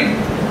 एमिटर यानी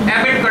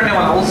एमिट करने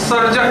वाला,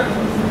 उत्सर्जक,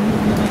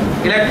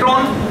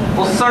 इलेक्ट्रॉन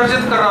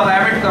उत्सर्जित कर रहा था,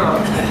 एमिट कर रहा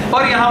था।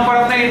 और यहाँ पर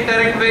हमने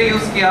इनडायरेक्ट वे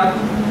यूज किया,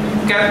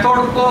 कैथोड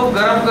को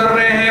गर्म कर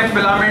रहे हैं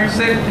फिलामेंट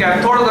से,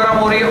 कैथोड गर्म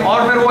हो रही है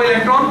और फिर वो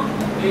इलेक्ट्रॉन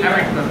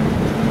एमिट कर रही है।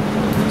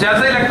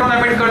 जैसे इलेक्ट्रॉन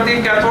एमिट करती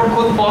है, कैथोड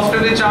खुद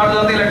पॉजिटिवली चार्ज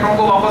होती है, इलेक्ट्रॉन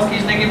को वापस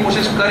खींचने की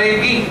कोशिश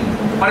करेगी,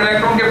 और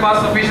इलेक्ट्रॉन के पास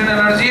सफिशिएंट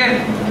एनर्जी है,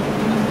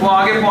 वो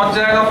आगे पहुंच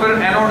जाएगा, फिर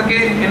एनोड के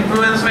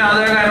इन्फ्लुएंस में आ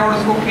जाएगा, एनोड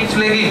इसको खींच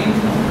लेगी।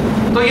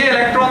 तो ये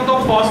इलेक्ट्रॉन तो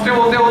पॉजिटिव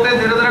होते होते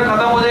धीरे धीरे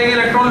खत्म हो जाएगी,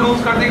 इलेक्ट्रॉन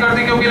लूज करती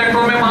करती, क्योंकि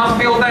इलेक्ट्रॉन में मास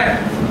भी होता है।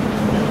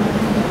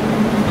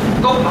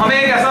 तो हमें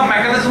एक ऐसा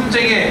मैकेनिज्म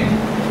चाहिए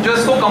जो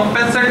इसको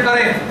कंपेंसेट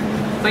करे।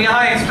 तो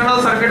यहाँ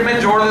एक्सटर्नल सर्किट में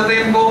जोड़ देते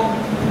हैं इनको।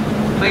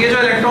 तो ये जो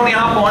इलेक्ट्रॉन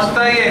यहाँ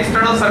पहुंचता है, ये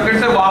एक्सटर्नल सर्किट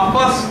से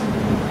वापस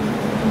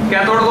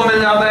कैथोड को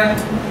मिल जाता है।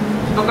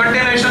 तो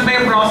कंटिन्यूएशन में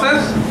ये प्रोसेस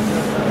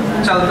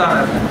चलता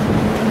रहता है।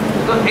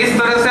 तो इस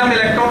तरह से हम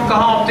इलेक्ट्रॉन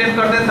कहाँ ऑब्टेन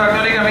करते हैं?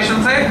 थर्मोनिक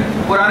एमिशन से।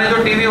 पुराने जो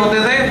टीवी होते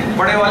थे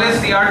बड़े वाले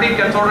सीआरटी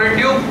कैथोड रे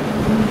ट्यूब,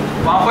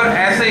 वहां पर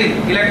ऐसे ही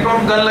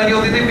इलेक्ट्रॉन गन लगी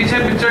होती थी पीछे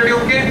पिक्चर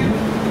ट्यूब के,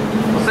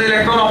 उससे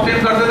इलेक्ट्रॉन ऑब्टेन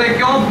करते थे।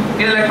 क्यों?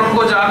 इन इलेक्ट्रॉन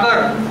को जाकर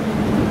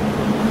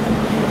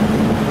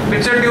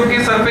पिक्चर ट्यूब की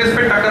सरफेस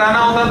पे टकराना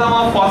होता था,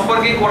 वहां फास्फोर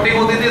की कोटिंग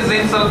होती थी,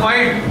 जिंक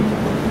सल्फाइड,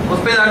 उस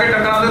पे जाके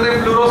टकराते थे,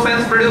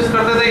 फ्लोरोसेंस प्रोड्यूस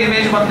करते थे,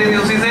 इमेज बनती थी,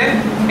 उसी से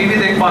टीवी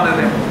देख पाते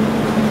थे।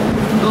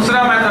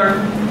 दूसरा method,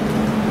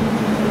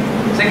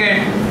 second,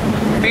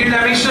 field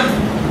emission.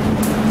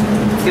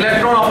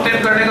 Electron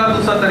obtain करने का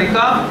दूसरा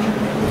तरीका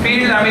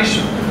field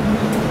emission.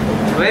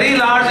 Very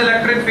large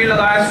electric field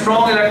लगाया,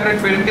 स्ट्रॉन्ग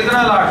इलेक्ट्रिक फील्ड।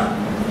 कितना लार्ज?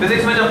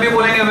 फिजिक्स में जब भी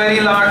बोलेंगे very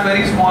large,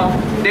 very small,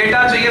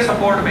 data चाहिए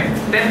सपोर्ट में।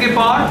 10 की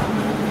पावर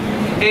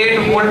 8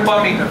 वोल्ट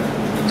पर मीटर।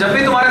 जब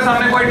भी तुम्हारे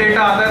सामने कोई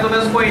डेटा आता है, तुम्हें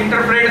उसको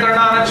इंटरप्रेट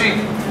करना आना चाहिए।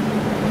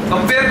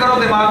 कंपेयर करो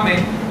दिमाग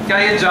में, क्या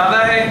ये ज्यादा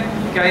है,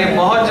 क्या ये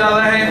बहुत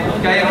ज्यादा है,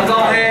 क्या ये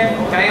कम है,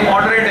 क्या ये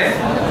मॉडरेट है।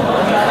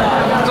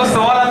 तो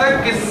सवाल आता है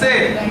किससे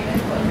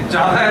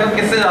ज्यादा है, तो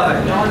किससे ज्यादा है?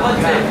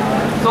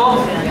 तो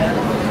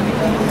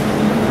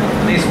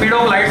स्पीड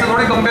ऑफ लाइट से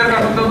थोड़ी कंपेयर कर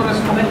सकते हो तुम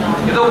इसको।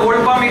 ये तो वोल्ट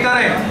पर मीटर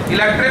है।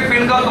 इलेक्ट्रिक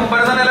फील्ड का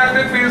कंपैरिजन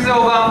इलेक्ट्रिक फील्ड से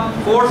होगा,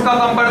 फोर्स का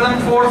कंपैरिजन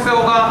फोर्स से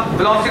होगा,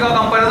 वेलोसिटी का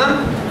कंपैरिजन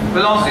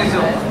वेलोसिटी से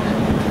होगा।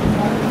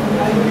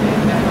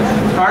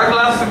 थर्ड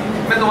क्लास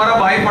में तुम्हारा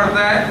भाई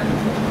पढ़ता है,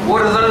 वो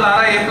रिजल्ट ला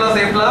रहा है A+,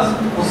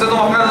 उससे तुम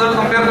अपना रिजल्ट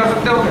कंपेयर कर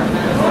सकते हो?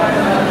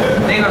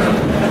 नहीं कर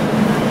सकते।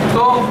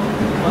 तो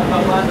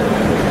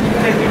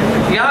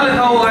यहाँ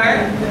लिखा हुआ है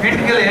हिंट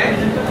के लिए,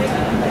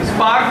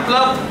 स्पार्क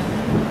प्लग।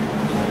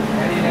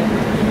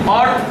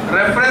 और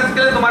रेफरेंस के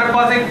लिए तुम्हारे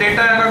पास एक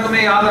डेटा है, अगर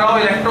तुम्हें याद रहा हो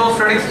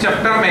इलेक्ट्रोस्टैटिक्स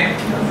चैप्टर में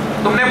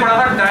तुमने पढ़ा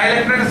था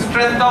dielectric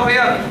strength of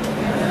air.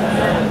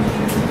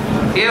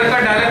 Air का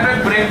डाइलेक्ट्रिक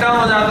ब्रेकडाउन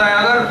हो जाता है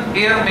अगर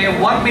एयर में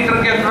 1 मीटर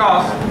के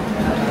अक्रॉस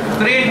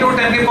 3 ×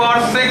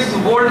 10⁶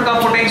 वोल्ट का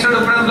पोटेंशियल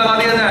डिफरेंस लगा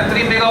दिया जाए,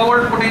 3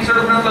 मेगावोल्ट पोटेंशियल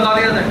डिफरेंस लगा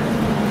दिया जाए,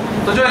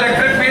 तो जो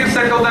इलेक्ट्रिक फील्ड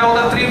सेट होता है वो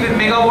 3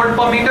 मेगावोल्ट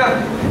पर मीटर।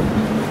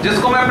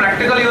 जिसको मैं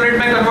प्रैक्टिकल यूनिट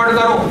में कन्वर्ट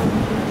करूं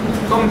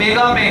तो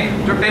मेगा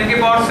में जो 10⁶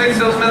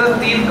 है उसमें से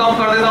 3 कम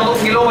कर देता हूं तो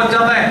किलो बच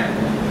जाता है,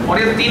 और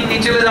ये 3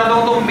 नीचे ले जाता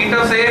हूं तो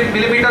मीटर से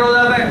मिलीमीटर हो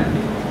जाता है,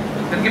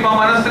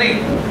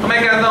 10⁻³ तो मैं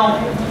कहता हूं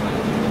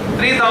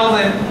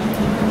 3000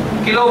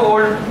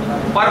 किलोवोल्ट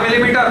पर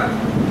मिलीमीटर।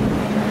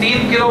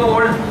 3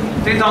 किलोवोल्ट,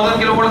 3000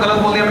 किलोवोल्ट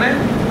गलत बोल दिया हमने,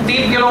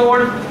 3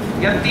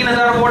 किलोवोल्ट या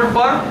 3000 वोल्ट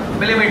पर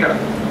मिलीमीटर।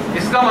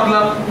 इसका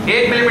मतलब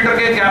 1 मिलीमीटर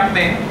के गैप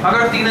में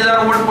अगर 3000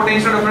 वोल्ट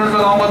पोटेंशियल डिफरेंस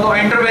लगाऊंगा तो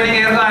इंटरवेनिंग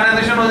एयर का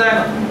आयनाइजेशन हो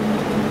जाएगा।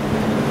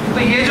 तो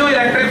ये जो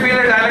इलेक्ट्रिक फील्ड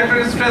है,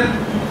 डाइलेक्ट्रिक स्ट्रेंथ,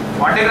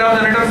 वाटेग्राफ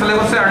जनरेटर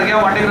सिलेबस से हट गया।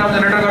 वाटेग्राफ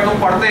जनरेटर अगर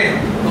तुम पढ़ते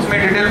तो उसमें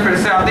डिटेल फिर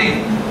से आती।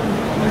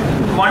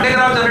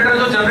 वाटेग्राफ जनरेटर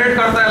जो जनरेट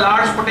करता है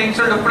लार्ज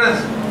पोटेंशियल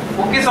डिफरेंस,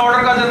 वो किस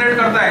ऑर्डर का जनरेट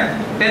करता है?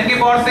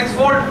 10⁶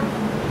 वोल्ट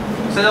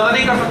से ज्यादा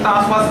नहीं कर सकता,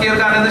 आसपास की एयर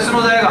का आयनाइजेशन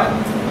हो जाएगा,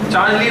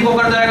 चार्ज लीक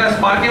होकर जाएगा,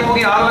 स्पार्किंग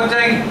होगी, आग लग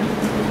जाएगी।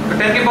 तो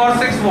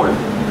 10⁶ वोल्ट।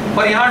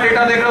 पर यहाँ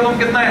डेटा देख रहे हो तुम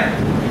कितना है?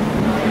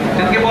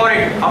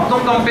 10⁸। अब तुम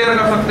कंपेयर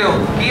कर सकते हो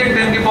कि ये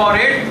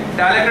 10⁸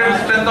 डाइलेक्ट्रिक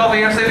स्ट्रेंथ ऑफ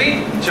एयर से भी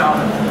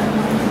ज्यादा।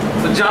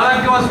 तो ज्यादा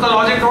क्यों? इसका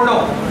लॉजिक ढूंढो।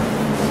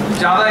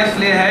 ज्यादा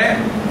इसलिए है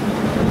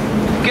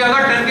कि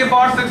अगर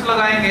 10⁶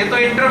 लगाएंगे तो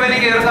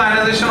इंटरवेनिंग एयर का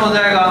आयनाइजेशन हो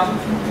जाएगा।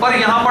 पर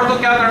यहाँ पर तो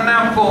क्या करना है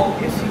आपको?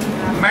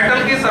 मेटल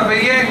की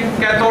सरफेस, ये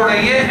कैथोड है,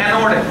 ये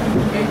एनोड है,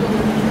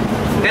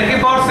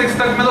 10⁶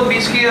 तक में तो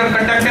बीच की एयर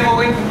कंडक्टिंग हो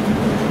गई।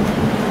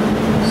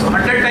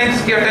 100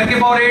 टाइम्स किया, 10⁸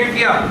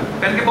 किया,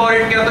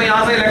 10⁸ किया तो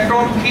यहाँ से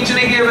इलेक्ट्रॉन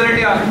खींचने की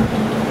एबिलिटी आ गई।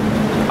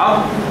 अब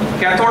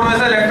कैथोड में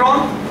से इलेक्ट्रॉन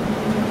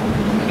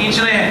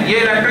खींचने हैं, ये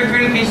इलेक्ट्रिक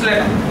फील्ड खींच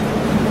लेगा,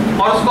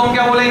 और उसको हम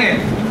क्या बोलेंगे?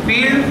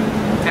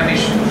 Field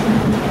emission.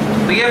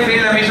 तो ये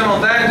फील्ड एमिशन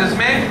होता है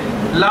जिसमें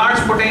लार्ज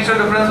पोटेंशियल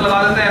डिफरेंस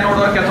लगा देते हैं एनोड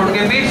और कैथोड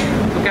के बीच,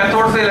 तो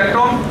कैथोड से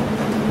इलेक्ट्रॉन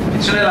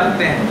खींचने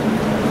लगते हैं।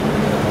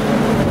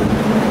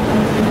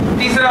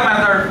 तीसरा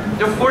मेथड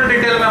जो फुल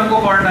डिटेल में हमको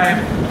पढ़ना है,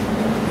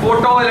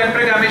 फोटो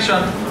इलेक्ट्रिक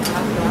एमिशन।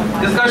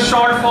 जिसका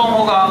शॉर्ट फॉर्म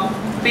होगा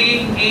PEE,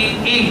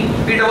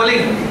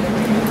 PEE।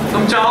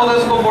 तुम चाहो तो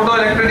इसको फोटो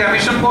इलेक्ट्रिक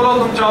एमिशन बोलो,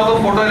 तुम चाहो तो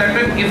फोटो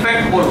इलेक्ट्रिक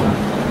इफेक्ट बोलो।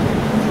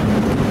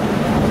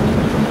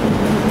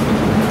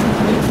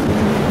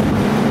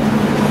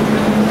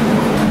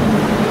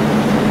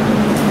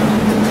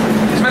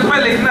 इसमें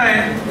तुम्हें लिखना है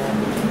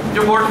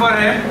जो बोर्ड पर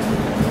है,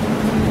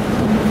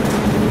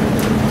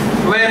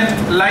 when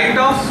light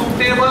of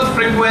suitable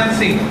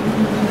frequency,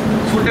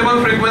 suitable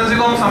frequency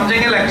को हम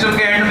समझेंगे लेक्चर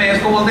के एंड में,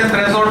 इसको बोलते हैं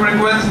थ्रेशोल्ड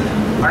फ्रीक्वेंसी,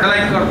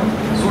 अंडरलाइन कर दो,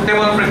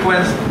 suitable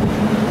frequency।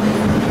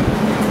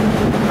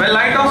 when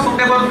light of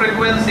suitable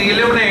frequency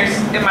illuminates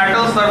a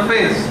metal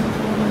surface,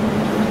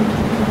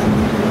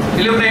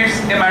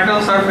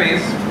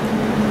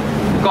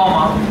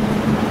 comma,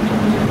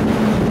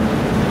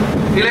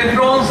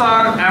 electrons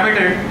are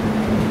emitted।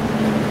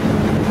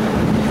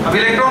 अब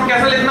इलेक्ट्रॉन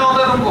कैसे लिखना होता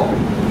है तुमको,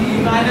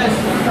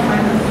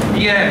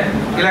 ये है,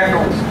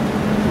 electrons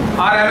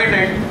are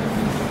emitted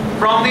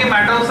from the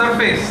metal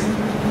surface,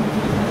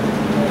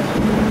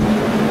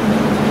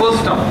 full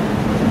stop।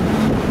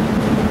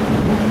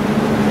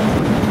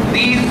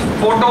 These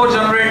photo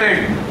generated,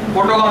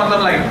 photo का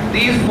मतलब light,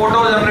 these photo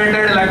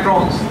generated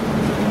electrons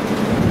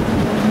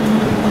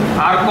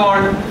are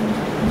called,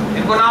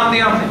 इनको नाम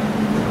दिया हमने,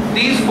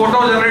 these photo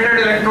generated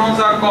electrons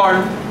are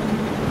called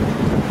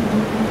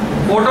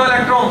photo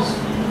electrons,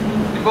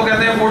 इनको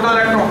कहते हैं photo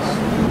electrons।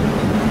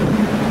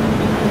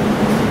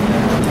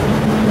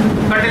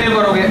 कंटिन्यू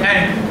करोगे,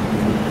 एंड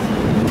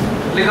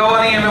लिखा हुआ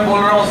नहीं है, मैं बोल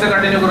रहा हूं, उससे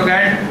कंटिन्यू करोगे,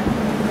 and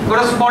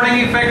corresponding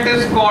effect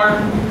is called,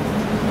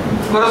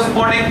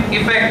 corresponding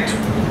effect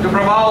जो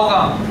प्रभाव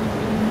होगा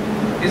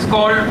is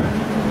called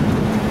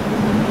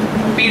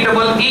PEE,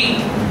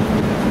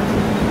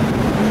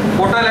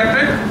 photo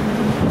electric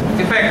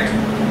effect.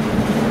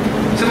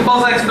 Simple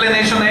सा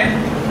एक्सप्लेनेशन है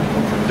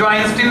जो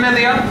आइंस्टीन ने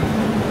दिया,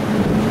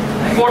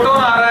 फोटोन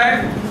आ रहा है,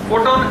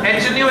 फोटोन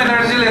h न्यू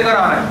एनर्जी लेकर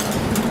आ रहा है,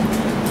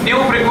 न्यू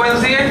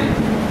फ्रीक्वेंसी है,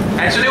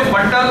 h new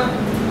bundle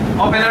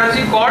of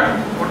energy called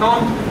photon.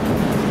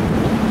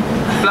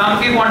 Planck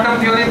की क्वांटम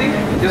थ्योरी थी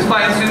जिसको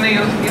आइंस्टीन ने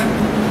यूज किया।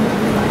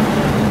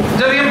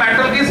 जब ये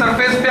मेटल की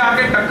सरफेस पे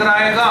आके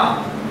टकराएगा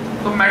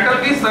तो मेटल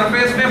की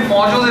सरफेस में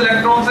मौजूद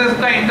इलेक्ट्रॉन से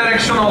इसका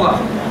इंटरेक्शन होगा।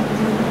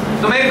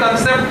 तुम्हें एक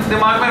कंसेप्ट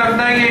दिमाग में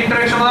रखना है, ये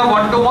इंटरेक्शन होगा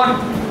 1 to 1।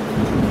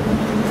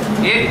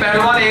 एक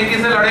पहलवान एक ही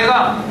से लड़ेगा,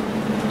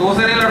 दो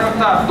से नहीं लड़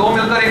सकता, दो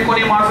मिलकर एक को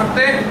नहीं मार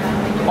सकते,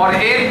 और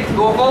एक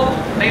दो को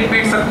नहीं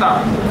पीट सकता।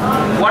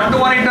 1 to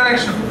 1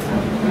 इंटरेक्शन।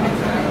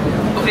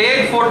 तो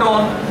एक फोटोन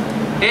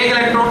एक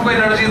इलेक्ट्रॉन को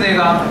एनर्जी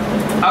देगा,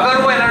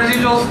 अगर वो एनर्जी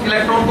जो उस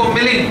इलेक्ट्रॉन को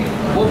मिली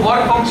वो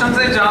वर्क फंक्शन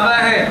से ज्यादा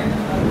है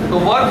तो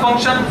वर्क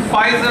फंक्शन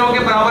 50 के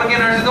बराबर की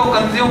एनर्जी तो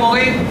कंज्यूम हो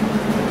गई,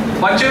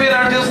 बची हुई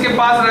एनर्जी उसके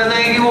पास रह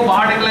जाएगी, वो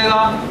बाहर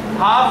निकलेगा,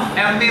 हाफ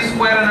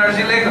mv²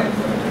 एनर्जी लेगा।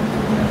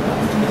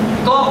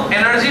 तो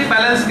एनर्जी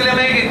बैलेंस के लिए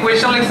मैं एक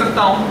इक्वेशन लिख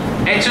सकता हूं,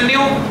 h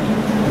new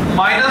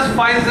minus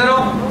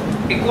 50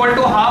 equal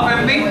to half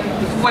mv²।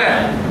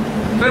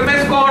 फिर मैं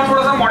इसको और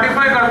थोड़ा सा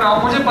मॉडिफाई करता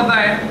हूं, मुझे पता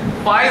है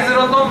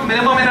 50 तो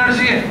मिनिमम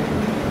एनर्जी है,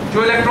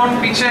 जो इलेक्ट्रॉन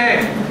पीछे है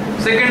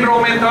सेकंड रो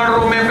में, थर्ड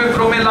रो में, फिफ्थ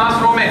रो में,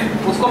 लास्ट रो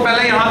में, उसको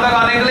पहले यहां तक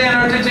आने के लिए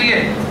एनर्जी चाहिए,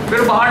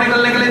 फिर बाहर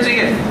निकलने के लिए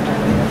चाहिए।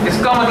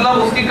 इसका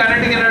मतलब उसकी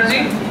काइनेटिक एनर्जी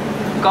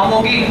कम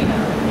होगी।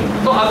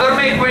 तो अगर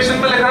मैं इक्वेशन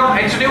में लिख रहा हूं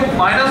h न्यू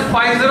माइनस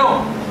 50,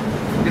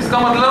 इसका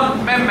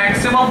मतलब मैं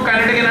मैक्सिमम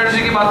काइनेटिक एनर्जी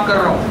की बात कर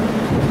रहा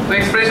हूं। तो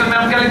एक्सप्रेशन में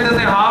हम क्या लिख देते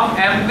हैं, हाफ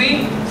mv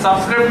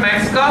सबस्क्रिप्ट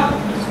मैक्स का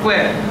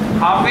square,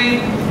 half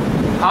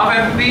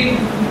mv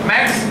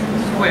max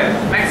square,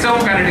 maximum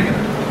kinetic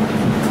energy.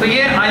 तो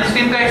ये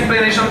आइंस्टीन का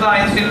एक्सप्लेनेशन था,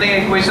 आइंस्टीन ने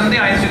इक्वेशन दी,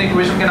 आइंस्टीन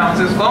इक्वेशन के नाम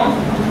से इसको हम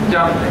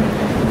जानते हैं।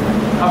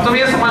 अब तुम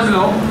ये समझ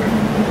लो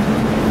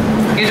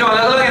कि जो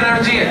अलग अलग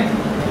एनर्जी है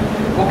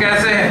वो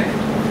कैसे है,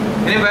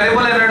 यानी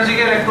वेरिएबल एनर्जी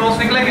के इलेक्ट्रॉन्स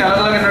निकलेंगे, अलग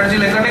अलग एनर्जी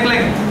लेकर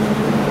निकलेंगे।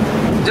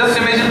 जस्ट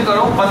इमेजिन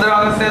करो 15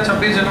 अगस्त या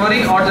 26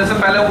 जनवरी, और जैसे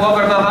पहले हुआ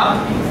करता था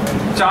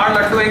 4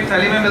 लड्डू एक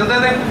थैली में मिलते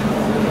थे,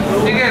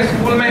 ठीक है,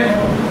 स्कूल में।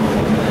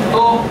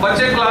 तो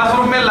बच्चे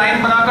क्लासरूम में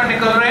लाइन बनाकर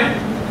निकल रहे हैं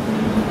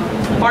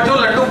और जो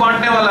लड्डू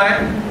बांटने वाला है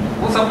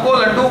वो सबको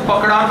लड्डू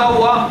पकड़ाता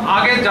हुआ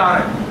आगे जा रहा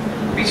है,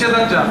 पीछे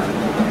तक जा रहा है।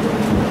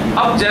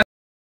 अब जैसे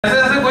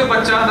जैसे कोई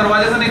बच्चा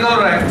दरवाजे से निकल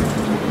रहा है,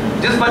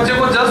 जिस बच्चे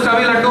को जस्ट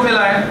अभी लड्डू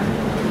मिला है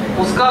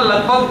उसका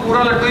लगभग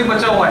पूरा लड्डू ही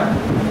बचा हुआ है।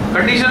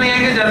 कंडीशन ये है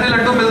कि जैसे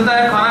लड्डू मिलता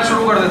है खाना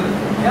शुरू कर देते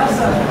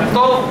हैं,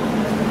 तो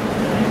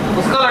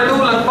उसका लड्डू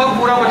लगभग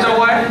पूरा बचा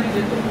हुआ है।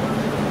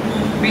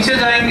 पीछे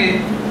जाएंगे,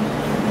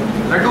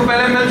 लड्डू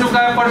पहले मिल चुका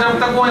है, पर जब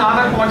तक वो यहाँ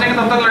तक पहुंचेंगे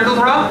तब तक लड्डू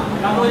थोड़ा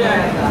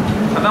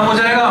खत्म हो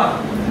जाएगा।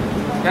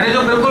 यानी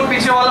जो बिल्कुल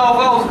पीछे वाला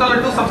होगा उसका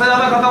लड्डू सबसे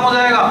ज्यादा खत्म हो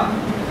जाएगा,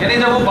 यानी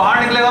जब वो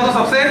बाहर निकलेगा तो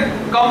सबसे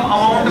कम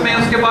अमाउंट में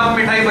उसके बाद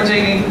मिठाई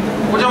बचेगी।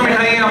 वो जो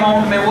मिठाई है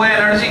अमाउंट में वो है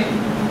एनर्जी,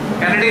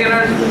 काइनेटिक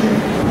एनर्जी,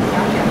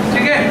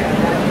 ठीक है।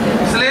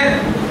 इसलिए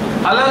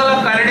अलग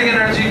अलग काइनेटिक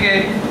एनर्जी के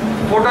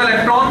फोटो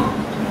इलेक्ट्रॉन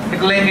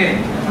निकलेंगे,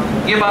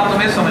 ये बात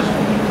तुम्हें समझ।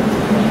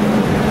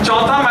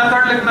 चौथा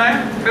मेथड लिखना है,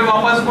 फिर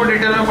वापस को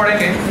डिटेल में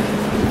पढ़ेंगे।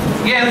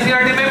 ये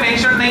एनसीईआरटी में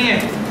मेंशन नहीं है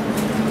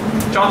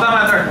चौथा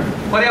मेथड,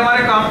 पर ये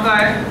हमारे काम का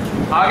है।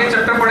 आगे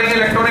चैप्टर पढ़ेंगे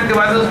इलेक्ट्रॉनिक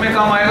डिवाइसेस में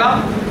काम आएगा।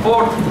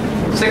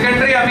 Fourth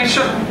secondary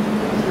emission,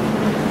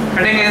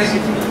 heading is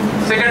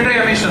secondary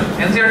emission.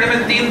 NCERT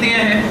में 3 दिए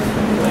हैं,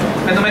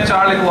 मैं तुम्हें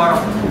 4 लिखवा रहा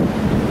हूँ।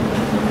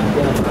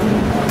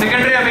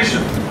 सेकेंडरी एमिशन,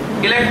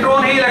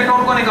 इलेक्ट्रॉन ही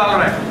इलेक्ट्रॉन को निकाल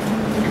रहा है,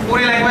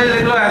 पूरी लैंग्वेज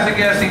लिख लो ऐसे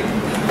की ऐसी।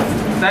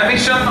 The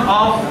emission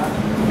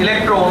of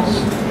electrons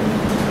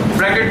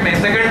bracket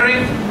में secondary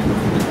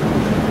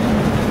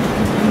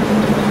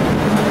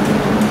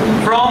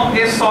from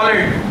A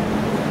solid,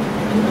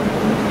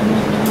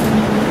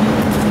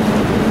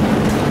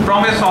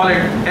 from a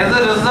solid as a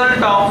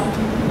result of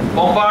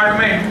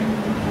bombardment,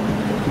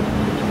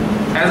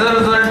 as a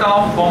result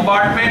of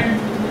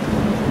bombardment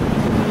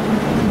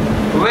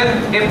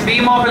with a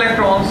beam of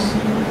electrons,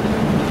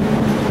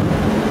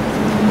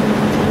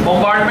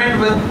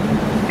 bombardment with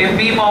a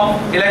beam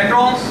of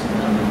electrons,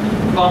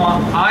 comma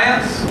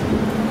ions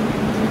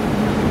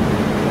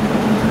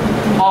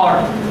or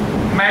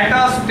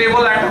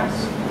metastable atoms।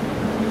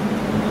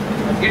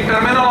 ये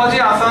terminology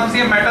आसान सी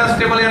है,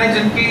 metastable यानी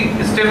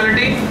जिनकी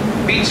stability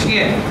बीच की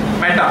है,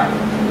 Meta,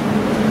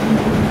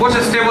 कुछ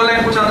stable है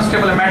कुछ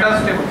अनस्टेबल है,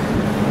 मेटास्टेबल।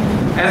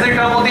 ऐसी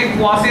टर्म होती है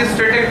क्वासी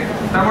स्टैटिक,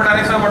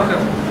 थर्मोडायनामिक्स में पढ़ते हो।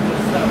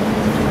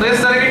 तो इस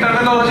तरह की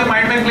टर्मिनोलॉजी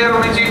माइंड में क्लियर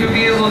होनी चाहिए क्योंकि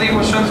ये होती है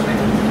क्वेश्चंस में।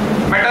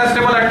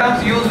 Metastable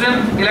atoms used in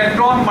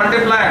electron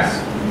multipliers.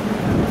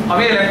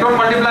 अभी इलेक्ट्रॉन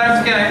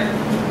मल्टीप्लायर्स क्या है,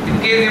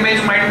 इनकी एक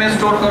इमेज माइंड में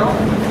स्टोर करो,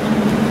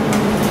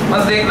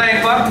 बस देखना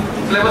एक बार,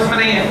 सिलेबस में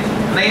नहीं है,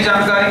 नई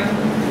जानकारी।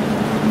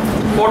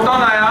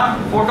 फोटोन आया,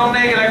 फोटोन ने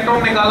एक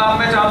इलेक्ट्रॉन निकाला,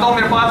 मैं चाहता हूं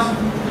मेरे पास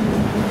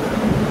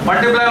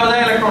मल्टीप्लाई हो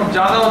जाए इलेक्ट्रॉन,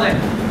 ज्यादा हो जाए।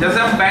 जैसे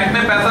हम बैंक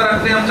में पैसा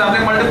रखते हैं, हम चाहते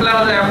हैं मल्टीप्लाई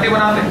हो जाए, एफडी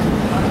बनाते हैं,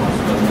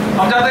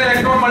 हम चाहते हैं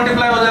इलेक्ट्रॉन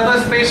मल्टीप्लाई हो जाए, तो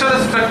स्पेशल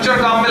स्ट्रक्चर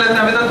काम में लेते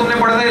हैं। अभी तक तुमने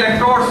पढ़ा था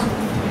इलेक्ट्रोड्स,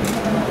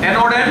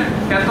 एनोड एंड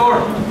कैथोड,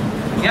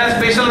 यहाँ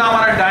स्पेशल नाम आ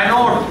रहा है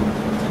डायनोड,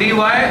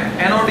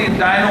 DYNOD,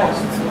 डायनोड्स।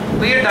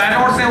 तो ये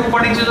डायनोड्स हैं ऊपर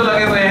नीचे जो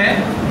लगे हुए हैं,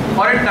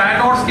 और इन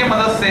डायनोड्स की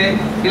मदद से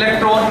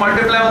इलेक्ट्रॉन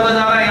मल्टीप्लाई होता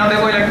जा रहा है। यहाँ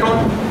देखो इलेक्ट्रॉन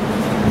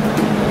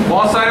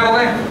बहुत सारे हो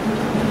गए,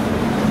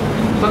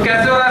 तो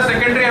कैसे हो रहा है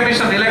सेकेंडरी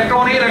एमिशन,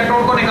 इलेक्ट्रॉन ही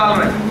इलेक्ट्रॉन को निकाल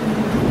रहे हैं,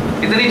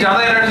 इतनी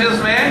ज्यादा एनर्जी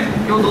उसमें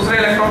कि वो दूसरे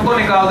इलेक्ट्रॉन को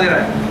निकाल दे रहा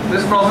है। तो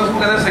इस प्रोसेस को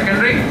कहते हैं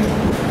secondary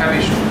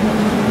emission.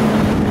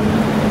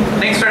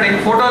 Next heading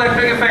photo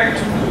electric effect,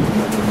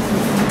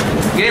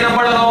 ये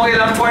नंबर लगाओगे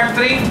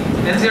 11.3,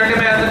 एनसीईआरटी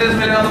में एज इट इज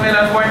मिलेगा तुम्हें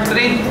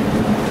 11.3,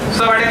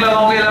 सब हेडिंग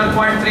लगाओगे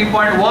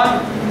 11.3.1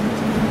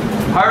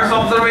 हर्ट्ज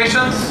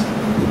ऑब्जर्वेशंस।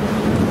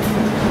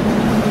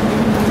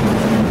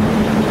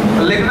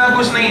 लिखना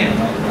कुछ नहीं है,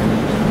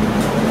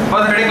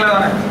 बस हेडिंग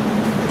लगाना है।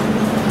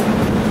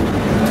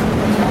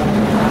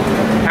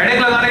 हेडिंग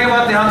लगाने के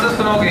बाद ध्यान से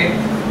सुनोगे।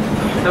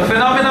 The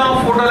phenomena of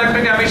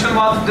photoelectric emission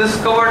was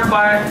discovered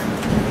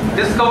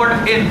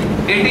in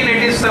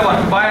 1887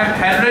 by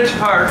Heinrich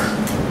Hertz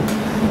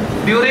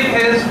during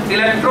his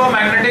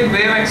electromagnetic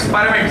wave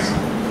experiments।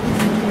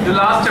 जो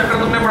लास्ट चैप्टर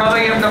तुमने पढ़ा था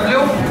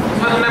EMW,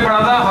 उसमें तुमने पढ़ा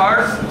था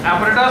hertz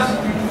apparatus,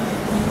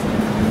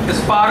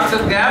 spark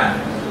gap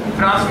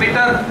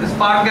transmitter,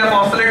 spark gap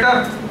oscillator.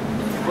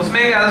 उसमें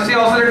एक एलसी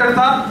ऑसिलेटर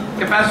था,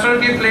 कैपेसिटर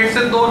की प्लेट से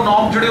 2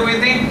 नॉब जुड़ी हुई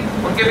थी,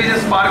 उनके बीच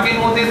स्पार्किंग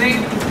होती थी,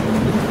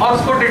 और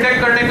उसको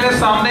डिटेक्ट करने के लिए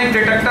सामने एक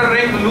डिटेक्टर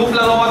रिंग लूप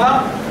लगा हुआ था,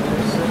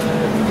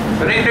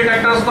 रिंग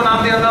डिटेक्टर उसको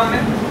नाम दिया था हमने।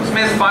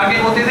 उसमें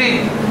स्पार्किंग होती थी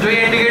जो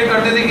ये इंडिकेट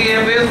करती थी कि ये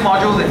वेव्स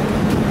मौजूद है।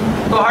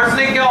 तो हर्ट्ज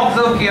ने क्या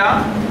ऑब्जर्व किया,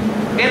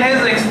 in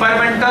his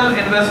experimental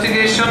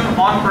investigation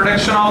on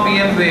production of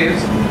EM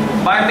waves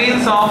by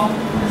means of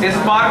a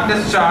spark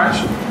discharge,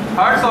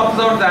 Hertz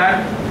observed that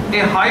a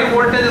high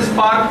voltage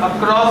spark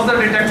across the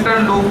detector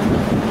loop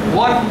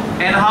were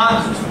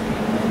enhanced।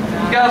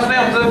 क्या उसने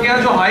observe किया,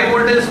 जो high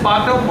voltage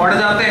spark है वो बढ़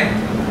जाते हैं,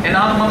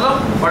 enhance मतलब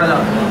बढ़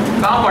जाते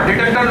हैं। कहाँ पर,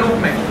 डिटेक्टर लूप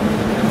में।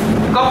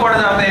 कब बढ़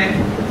जाते हैं,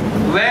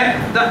 when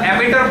the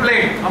emitter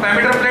plate, अब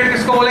emitter plate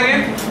किसको बोलेंगे,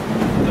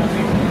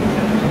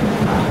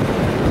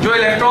 जो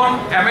इलेक्ट्रॉन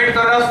एमिट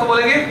कर रहा है उसको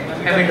बोलेंगे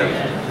एमिटर।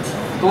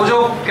 तो जो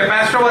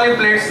कैपेसिटर वाली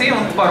प्लेट्स थी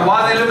उन पर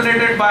was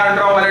illuminated by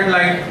ultraviolet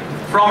light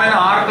from an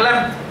arc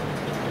lamp।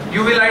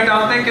 UV light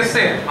डालते हैं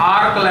किससे,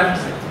 आर्क लैंप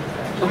से।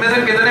 तुम में से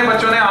कितने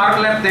बच्चों ने आर्क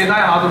लैंप देखा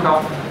है, हाथ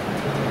उठाओ।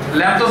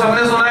 लैंप तो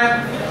सबने सुना है,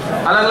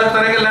 अलग अलग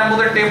तरह के लैंप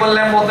होते हैं, टेबल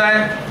लैंप होता है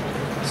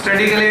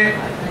स्टडी के लिए,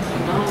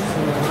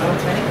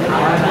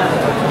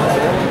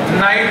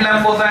 नाइट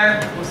लैंप होता है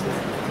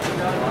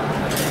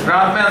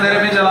रात में अंधेरे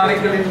में जलाने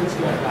के लिए।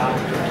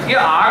 ये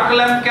आर्क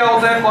लैंप क्या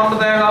होता है, कौन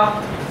बताएगा?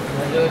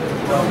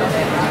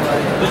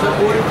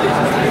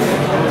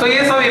 तो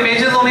ये सब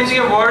इमेजेस होनी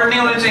चाहिए, वर्ड नहीं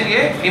होने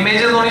चाहिए,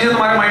 इमेजेस होनी चाहिए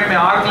तुम्हारे माइंड में।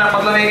 आर्क लैंप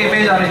मतलब एक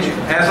इमेज आनी चाहिए,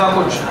 ऐसा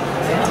कुछ।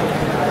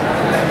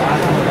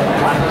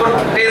 तो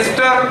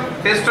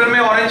टेस्टर में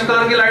ऑरेंज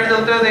कलर की लाइट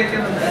जलते हुए देखते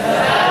हैं।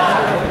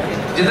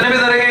 जितने भी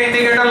तरह के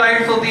इंडिकेटर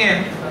लाइट्स होती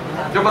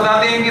हैं जो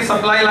बताती हैं कि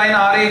सप्लाई लाइन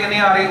आ रही है कि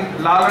नहीं आ रही,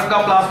 लाल रंग का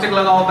प्लास्टिक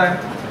लगा होता है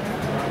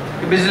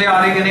कि बिजली आ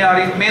रही कि नहीं आ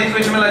रही, मेन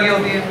स्विच में लगी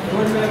होती है।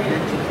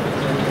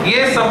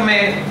 ये सब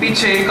में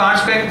पीछे कांच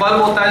का एक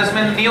बल्ब होता है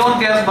जिसमें नियॉन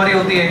गैस भरी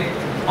होती है,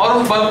 और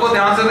उस बल्ब को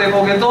ध्यान से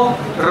देखोगे तो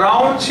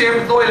राउंड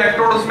शेप 2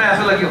 इलेक्ट्रोड उसमें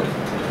ऐसे लगे होते हैं,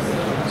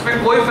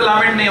 उसमें कोई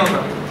फिलामेंट नहीं होता।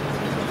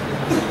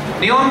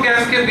 नियॉन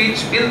गैस के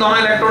बीच, इन दोनों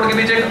इलेक्ट्रोड के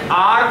बीच एक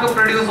आर्क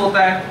प्रोड्यूस होता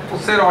है,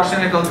 उससे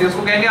रोशनी निकलती है,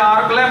 उसको कहेंगे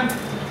आर्क लैंप।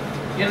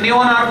 ये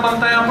नियॉन आर्क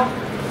बनता है यहाँ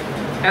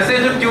पर। ऐसे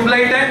जो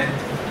ट्यूबलाइट है,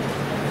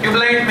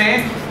 ट्यूबलाइट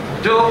में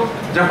जो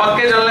झपक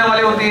के जलने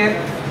वाली होती है,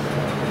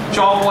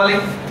 चॉप वाली,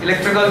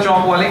 इलेक्ट्रिकल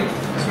चॉप वाली,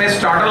 इसमें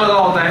स्टार्टर लगा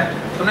होता है।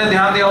 तुमने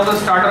ध्यान दिया हो तो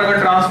स्टार्टर अगर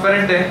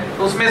ट्रांसपेरेंट है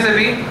तो उसमें से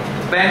भी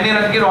बैंगनी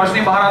रंग की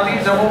रोशनी बाहर आती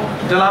है जब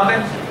वो जलाते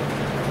हैं।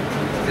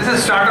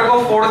 इस स्टार्टर को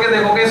फोड़ के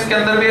देखोगे, इसके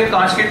अंदर भी एक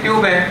कांच की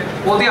ट्यूब है,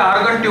 वो होती है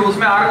आर्गन ट्यूब।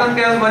 उसमें आर्गन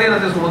गैस भरी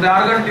रहती है, उसको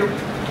आर्गन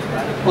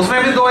ट्यूब।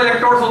 उसमें भी 2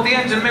 इलेक्ट्रोड्स होती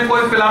हैं जिनमें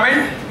कोई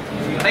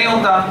फिलामेंट नहीं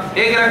होता।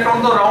 एक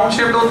इलेक्ट्रॉन तो राउंड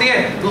शेप्ड होती है,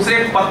 दूसरी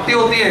एक पत्ती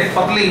होती है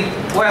पतली,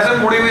 वो ऐसे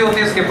मुड़ी हुई होती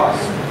है इसके पास।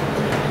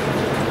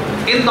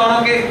 इन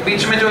दोनों के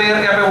बीच में जो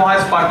एयर गैप है वहां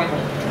स्पार्किंग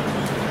होती है।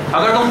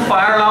 अगर तुम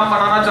फायर अलार्म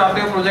बनाना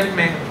चाहते हो प्रोजेक्ट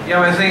में या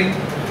वैसे ही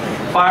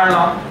फायर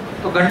अलार्म,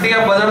 तो घंटी या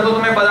बजर तो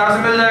तुम्हें बाजार से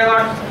मिल जाएगा,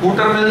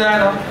 हूटर मिल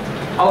जाएगा।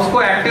 और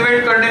उसको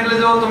एक्टिवेट करने के लिए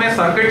जो तुम्हें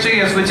सर्किट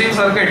चाहिए, स्विचिंग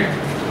सर्किट,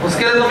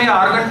 उसके लिए तुम ये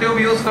आर्गन ट्यूब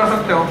यूज कर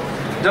सकते हो।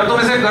 जब तुम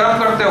इसे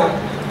गर्म करते हो,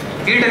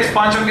 हीट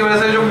एक्सपांशन की वजह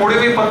से जो मुड़ी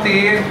हुई पत्ती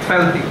है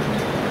फैलती,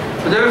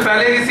 तो जब ये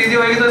फैलेगी सीधी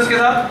होगी तो इसके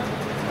साथ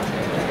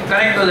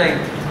कनेक्ट हो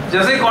जाएगी।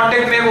 जैसे ही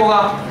कांटेक्ट मेक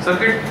होगा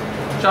सर्किट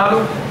चालू,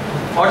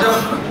 और जब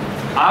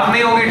आग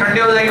नहीं होगी, ठंडी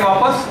हो जाएगी,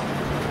 वापस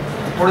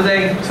मुड़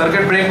जाएगी,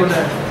 सर्किट ब्रेक हो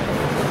जाएगा।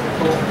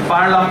 तो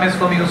फायर अलार्म में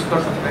इसको हम यूज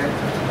कर सकते हैं।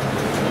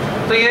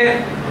 तो ये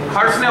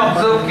हर्ट्ज ने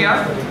ऑब्जर्व किया।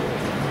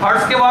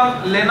 हर्ट्ज के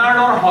बाद लेनार्ड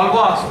और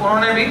हॉलबॉक्स,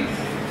 उन्होंने भी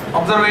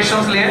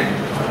ऑब्जर्वेशंस लिए।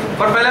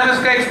 पर पहले हम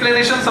इसका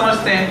एक्सप्लेनेशन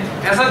समझते हैं,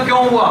 ऐसा क्यों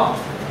हुआ।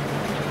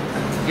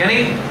 यानी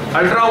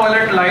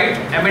अल्ट्रावायलेट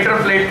लाइट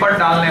एमिटर प्लेट पर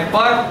डालने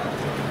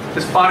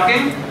पर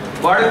स्पार्किंग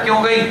बढ़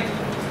क्यों गई।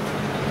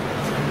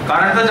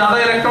 कारण था ज्यादा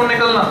इलेक्ट्रॉन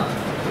निकलना।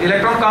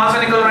 इलेक्ट्रॉन कहां से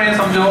निकल रहे हैं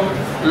समझो।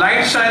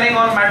 Light shining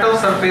on metal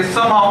surface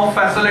somehow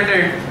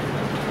facilitated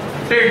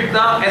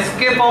the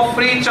escape of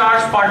free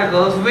charge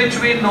particles which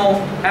we know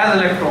as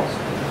electrons.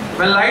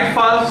 When light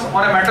falls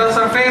on a metal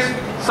surface,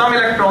 some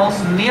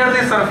electrons near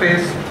the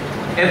surface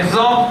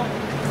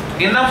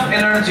absorb enough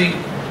energy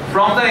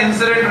from the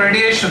incident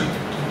radiation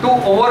to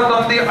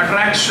overcome the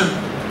attraction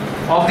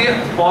of the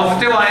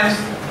positive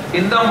ions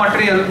in the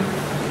material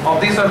of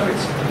the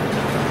surface.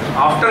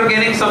 After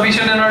gaining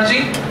sufficient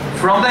energy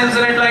from the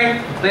incident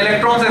light, the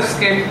electrons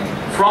escape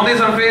from the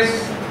surface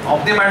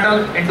of the metal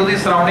into the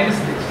surrounding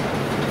space.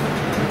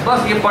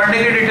 बस ये पढ़ने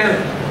की detail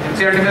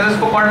NCERT में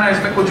इसको पढ़ना है,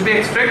 इसमें कुछ भी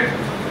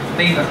एक्सट्रैक्ट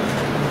नहीं करना,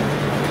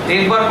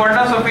 एक बार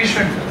पढ़ना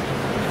sufficient.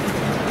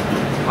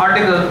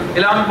 Article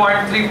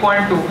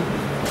 11.3.2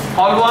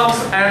 Holbox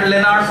and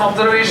लेनार्ड्स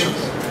observations.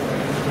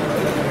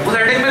 उस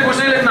हेडिंग में कुछ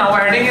नहीं लिखना, वो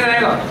हेडिंग ही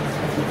रहेगा।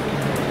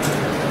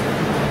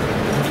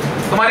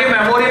 तुम्हारी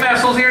मेमोरी में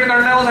एसोसिएट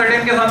करना है उस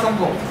हेडिंग के साथ।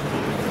 तुमको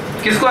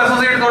किसको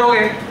एसोसिएट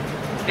करोगे,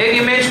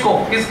 एक इमेज को।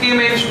 किसकी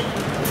इमेज,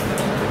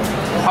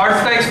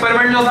 हर्ट्ज का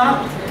एक्सपेरिमेंट जो था ना,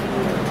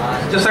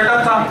 जो सेटअप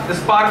था,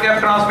 spark gap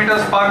transmitter,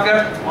 spark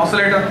gap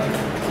oscillator,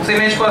 उस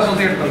इमेज को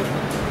एसोसिएट करो।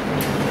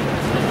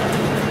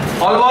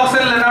 हॉलबॉक्स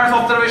एंड लेनार्ड्स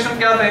ऑब्जर्वेशन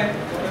क्या थे।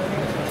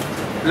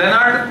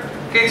 लेनार्ड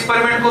के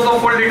एक्सपेरिमेंट को तो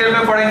फुल डिटेल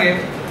में पढ़ेंगे,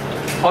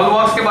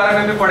 हॉलबॉक्स के बारे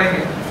में भी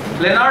पढ़ेंगे।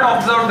 Leonard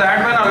observed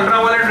that when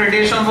ultraviolet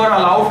radiations were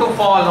allowed to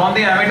fall on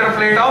the emitter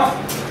plate of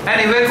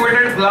an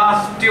evacuated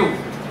glass tube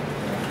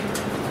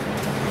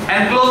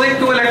enclosing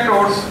 2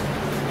 electrodes,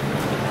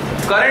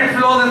 current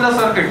flows in the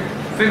circuit.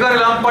 Figure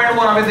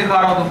 11.1 अभी दिखा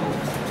रहा हूं तुमको।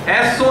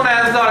 As soon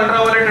as the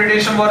ultraviolet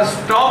radiation were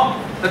stopped,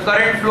 the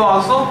current flow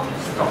also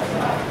stopped.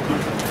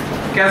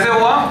 कैसे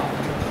हुआ?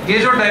 ये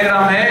जो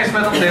diagram है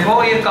इसमें तुम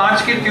देखो, ये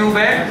कांच की ट्यूब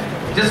है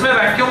जिसमें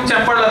वैक्यूम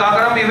चैम्बर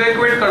लगाकर हम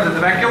इवैक्यूएट कर देते,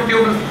 वैक्यूम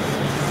ट्यूब,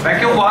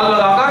 वैक्यूम वाल्व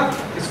लगाकर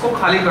इसको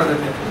खाली कर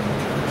देते हैं।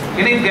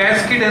 यानी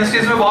गैस की डेंसिटी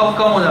इसमें बहुत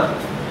कम हो जाती है।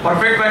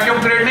 परफेक्ट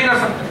वैक्यूम क्रिएट नहीं कर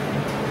सकते।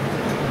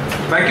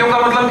 वैक्यूम का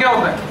मतलब क्या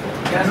होता है,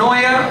 नो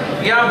एयर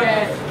या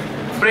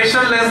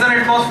pressure less than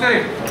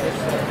atmospheric.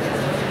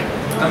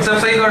 Concept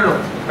सही कर लो।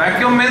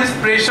 Vacuum means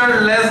pressure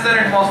less than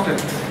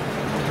atmospheric,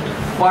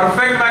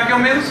 perfect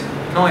vacuum means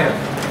no air.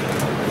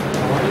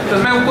 तो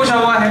इसमें कुछ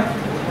हवा है।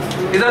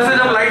 इधर से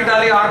जब लाइट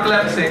डाली आर्क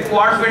लैंप से,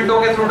 क्वार्ट्ज विंडो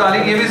के थ्रू डाली,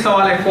 ये भी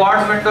सवाल है,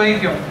 क्वार्ट्ज विंडो ही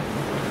क्यों?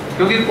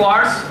 क्योंकि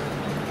quartz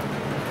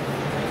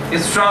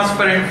is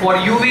transparent for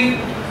UV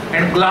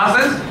and glass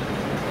is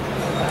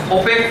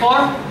opaque for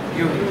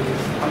UV.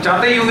 हम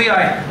चाहते हैं यूवी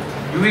आए,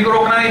 यूवी को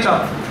रोकना नहीं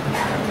चाहते।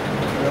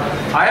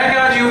 आया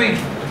क्या आज यूवी?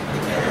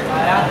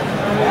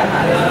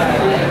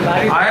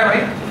 आया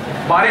भाई,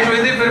 बारिश हुई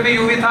थी फिर भी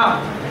यूवी था,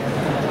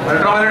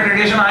 अल्ट्रावायलेट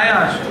रेडिएशन आया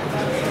आज।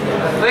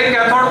 तो एक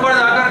कैथोड पर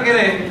जाकर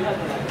गिरे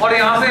और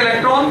यहां से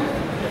इलेक्ट्रॉन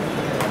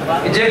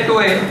इजेक्ट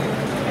हुए,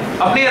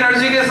 अपनी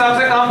एनर्जी के हिसाब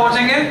से कहां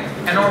पहुंचेंगे,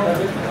 एनोड,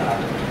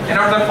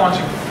 एनोड तक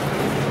पहुंचेंगे।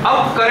 अब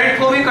करंट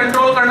को भी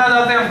कंट्रोल करना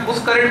चाहते हैं।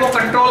 उस करंट को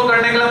कंट्रोल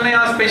करने के लिए हमने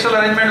यहाँ स्पेशल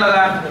अरेंजमेंट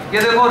लगाया।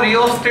 ये देखो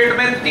रियोस्टेट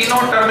में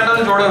तीनों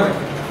टर्मिनल जोड़े हुए।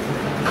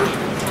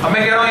 अब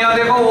मैं कह रहा हूँ यहाँ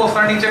देखो, वो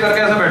उसका नीचे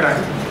करके ऐसे बैठा है।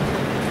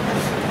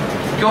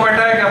 क्यों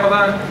बैठा है क्या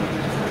पता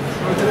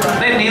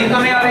नहीं, नींद तो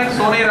नहीं आ रही,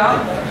 सो नहीं रहा,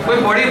 कोई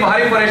बड़ी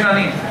भारी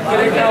परेशानी है।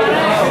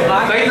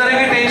 कई तरह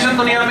की टेंशन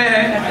दुनिया में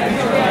है,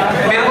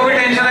 मेरे को भी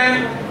टेंशन है,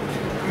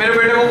 मेरे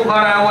बेटे को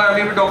बुखार आया हुआ है,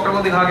 अभी भी डॉक्टर को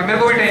दिखा के मेरे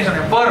को भी टेंशन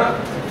है, पर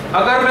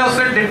अगर मैं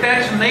उससे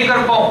डिटैच नहीं कर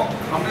पाऊं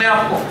अपने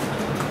आप को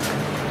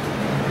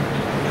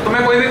तो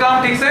मैं कोई भी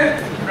काम ठीक से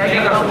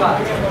नहीं कर सकता।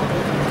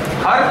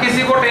 हर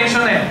किसी को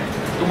टेंशन है,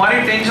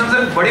 तुम्हारी टेंशन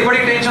से बड़ी बड़ी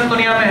टेंशन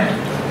दुनिया में है।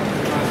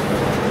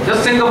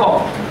 Just think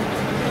about.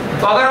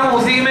 तो अगर हम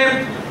उसी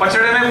में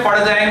पचड़े में पड़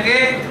जाएंगे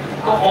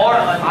तो और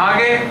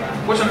आगे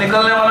कुछ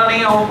निकलने वाला नहीं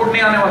है, आउटपुट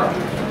नहीं आने वाला।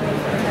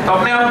 तो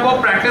अपने आप को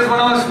प्रैक्टिस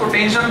बनाओ, इसको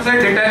टेंशन से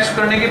डिटैच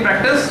करने की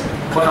प्रैक्टिस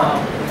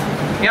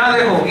बनाओ। यहाँ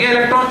देखो ये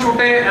इलेक्ट्रॉन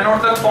छूटे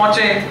एनोड तक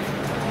पहुंचे,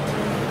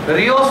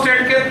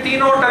 रियोस्टेट के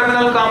तीनों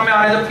टर्मिनल काम में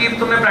आ रहे हैं, जबकि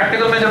तुमने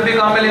प्रैक्टिकल में जब भी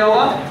काम में लिया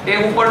होगा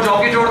एक ऊपर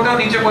जॉकी जोड़ते हो,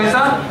 नीचे कोई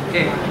सा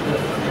एक,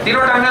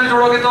 तीनों टर्मिनल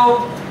जोड़ोगे तो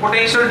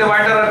पोटेंशियल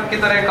डिवाइडर की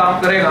तरह काम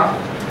करेगा।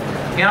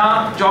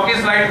 यहाँ जॉकी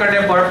स्लाइड करने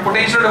पर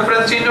पोटेंशियल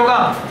डिफरेंस चेंज होगा।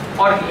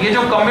 और ये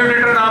जो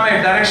कम्यूटेटर नाम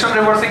है डायरेक्शन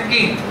रिवर्सिंग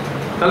की,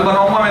 कल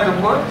बनाऊंगा मैं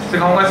तुमको,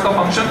 सिखाऊंगा इसका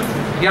फंक्शन।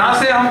 यहाँ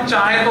से हम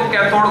चाहे तो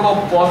कैथोड को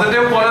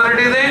पॉजिटिव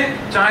पोलैरिटी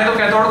दें, चाहे तो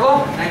कैथोड को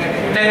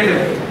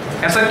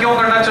नेगेटिव। ऐसा क्यों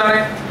करना चाह रहे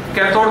हैं?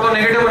 कैथोड को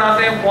नेगेटिव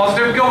बनाते हैं,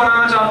 पॉजिटिव क्यों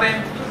बनाना चाहते हैं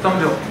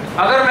समझो।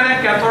 अगर मैंने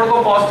कैथोड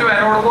को पॉजिटिव,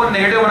 एनोड को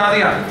नेगेटिव बना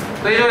दिया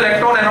तो ये जो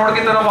इलेक्ट्रॉन एनोड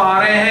की तरफ आ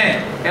रहे हैं,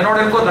 एनोड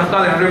इनको धक्का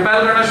दें,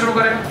 रिपेल करना शुरू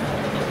करें।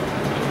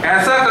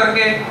 ऐसा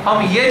करके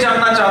हम ये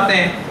जानना चाहते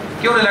हैं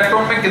कि उन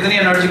इलेक्ट्रॉन में कितनी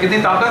एनर्जी, कितनी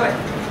ताकत है।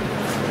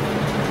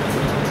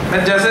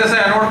 मैं जैसे जैसे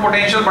एनोड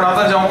पोटेंशियल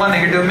बढ़ाता जाऊंगा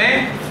नेगेटिव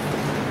में,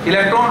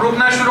 इलेक्ट्रॉन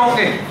रुकना शुरू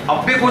होंगे।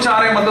 अब भी कुछ आ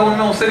रहे हैं, मतलब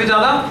उनमें उससे भी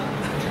ज्यादा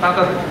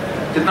ताकत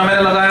है। जितना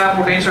मैंने लगाया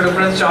potential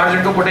difference charge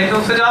into potential,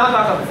 उससे ज्यादा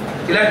ताकत है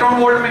इलेक्ट्रॉन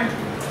वोल्ट में।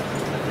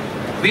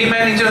 V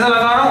मैं नीचे से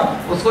लगा रहा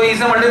हूँ, उसको E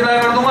से मल्टीप्लाई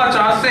कर दूंगा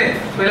चार्ज से,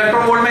 तो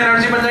इलेक्ट्रॉन वोल्ट में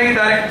एनर्जी बन जाएगी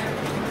डायरेक्ट।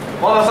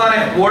 बहुत आसान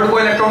है वोल्ट को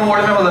इलेक्ट्रॉन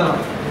वोल्ट में बदलना,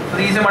 तो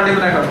E से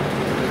मल्टीप्लाई कर दो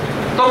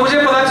तो मुझे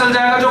पता चल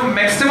जाएगा जो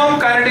मैक्सिमम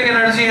काइनेटिक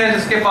एनर्जी है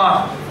जिसके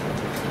पास,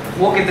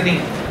 वो कितनी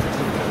है।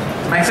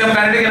 मैक्सिमम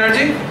काइनेटिक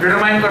एनर्जी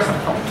डिटरमाइन कर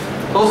सकता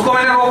हूँ। तो उसको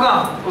मैंने रोका,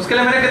 उसके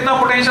लिए मैंने कितना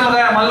पोटेंशियल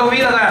लगाया, मान लो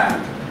V लगाया,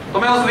 तो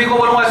मैं उस V को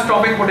बोलूंगा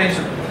स्टॉपिंग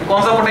पोटेंशियल।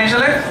 कौन सा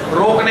पोटेंशियल है?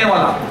 रोकने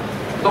वाला।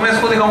 तो मैं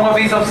इसको दिखाऊंगा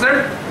V सबसेट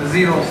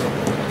 0 से,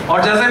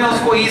 और जैसे मैं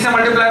उसको E से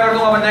मल्टीप्लाई कर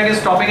दूंगा बन जाएगी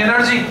स्टॉपिंग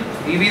एनर्जी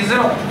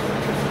EV0,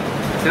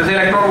 जैसे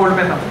इलेक्ट्रॉन वोल्ट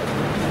में था।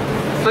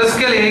 तो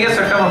इसके लिए ये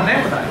सेटअप हमने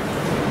बताया।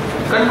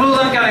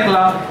 कंक्लूजन क्या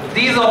निकला?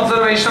 These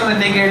observations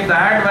indicate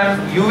that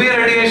when UV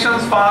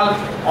radiations fall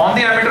on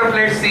the emitter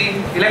plate C,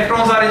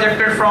 electrons are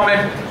ejected from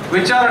it,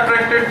 which are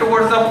attracted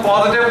towards the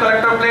positive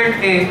collector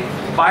plate A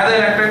by the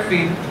electric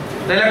field.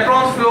 The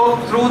electrons flow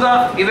through the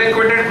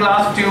evacuated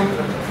glass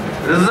tube,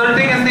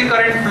 resulting in the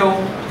current flow.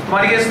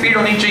 तुम्हारी ये speed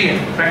होनी चाहिए,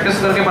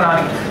 practice करके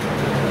बनानी।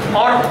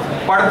 और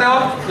पढ़ते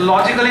वक्त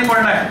logically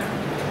पढ़ना है।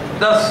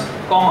 10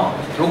 कॉमा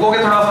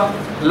रुकोगे थोड़ा सा।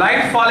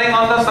 Light falling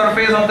on the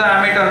surface of the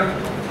emitter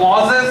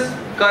causes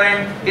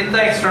current in the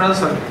external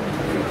circuit.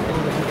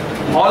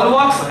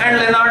 Hallwalks and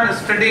Lennard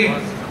studied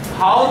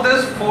how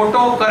this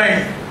photo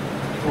current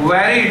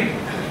varied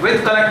with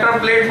collector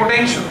plate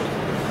potential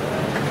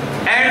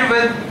and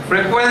with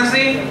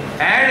frequency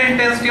and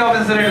intensity of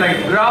incident light.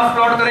 Graph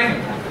plot करेंगे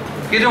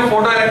कि जो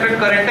photo electric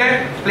current है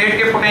plate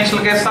के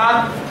potential के साथ,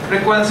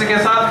 frequency के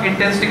साथ,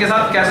 intensity के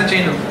साथ कैसे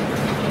चेंज होता है।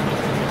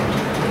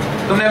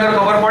 तुमने अगर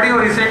खबर पढ़ी हो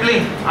रिसेंटली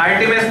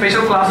आईआईटी में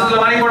स्पेशल क्लासेस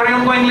लगानी पड़ रही है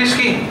उनको इंग्लिश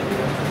की।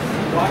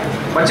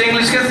 बच्चे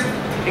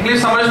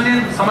इंग्लिश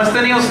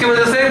समझते नहीं, उसकी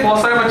वजह से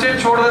बहुत सारे बच्चे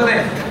छोड़ देते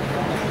हैं।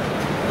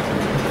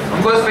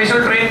 उनको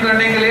स्पेशल ट्रेन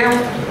करने के लिए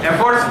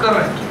एफर्ट्स कर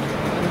रहे हैं।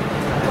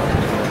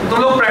 तो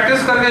तुम लोग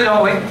प्रैक्टिस करके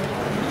जाओ भाई।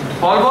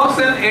 Hallwalks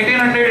in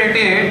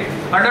 1888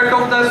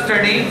 undertook the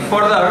study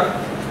further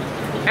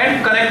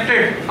and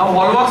connected. अब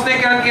Hallwalks ने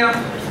क्या किया?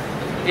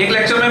 एक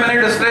लेक्चर में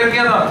मैंने डिस्क्राइब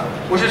किया था,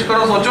 कोशिश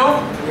करो सोचो,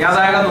 याद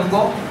आएगा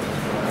तुमको।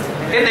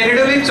 A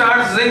negatively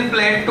charged zinc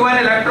plate to an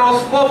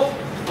electroscope.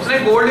 उसने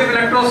गोल्ड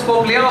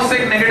इलेक्ट्रोस्कोप लिया, उससे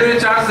एक नेगेटिवली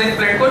चार्ज जिंक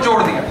प्लेट को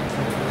जोड़ दिया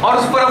और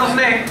उस पर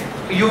उसने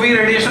यूवी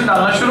रेडिएशन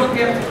डालना शुरू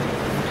किया।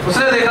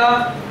 उसने देखा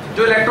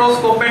जो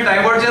इलेक्ट्रोस्कोप में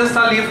डाइवर्जेंस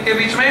था लीफ के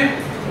बीच में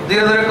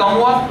धीरे धीरे कम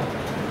हुआ,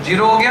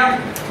 0 हो गया।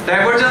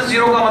 डाइवर्जेंस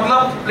 0 का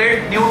मतलब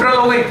प्लेट न्यूट्रल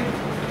हो गई।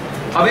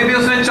 अभी भी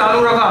उसने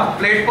चालू रखा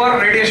प्लेट पर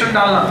रेडिएशन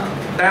डालना,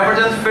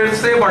 डाइवर्जेंस फिर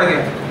से बढ़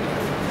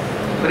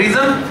गया।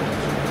 रीजन,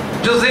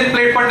 जो जिंक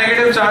प्लेट पर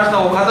नेगेटिव चार्ज था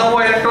वो खत्म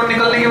हुआ इलेक्ट्रॉन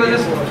निकलने की वजह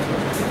से।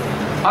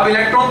 अब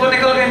इलेक्ट्रॉन तो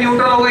निकल गए,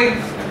 न्यूट्रल हो गई,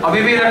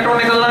 अभी भी इलेक्ट्रॉन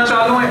निकलना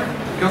चालू है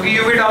क्योंकि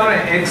यूवी डाल रहे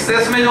हैं।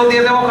 एक्सेस में जो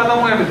दिए थे वो खत्म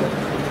हुए अभी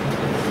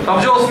तो।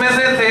 अब जो उसमें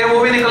से थे वो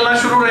भी निकलना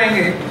शुरू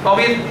रहेंगे। तो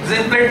अभी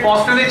जिंक प्लेट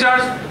पॉजिटिवली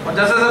चार्ज, और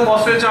जैसे जैसे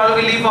पॉजिटिव चार्ज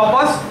होगी लीफ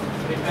वापस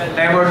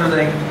डाइवर्ज हो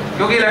जाएंगे,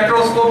 क्योंकि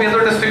इलेक्ट्रोस्कोप ये तो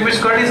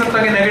डिस्टिंग्विश कर नहीं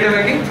सकता कि नेगेटिव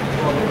है कि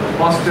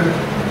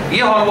पॉजिटिव।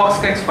 ये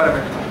हॉलबॉक्स का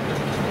एक्सपेरिमेंट था।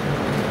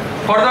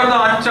 फर्दर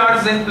द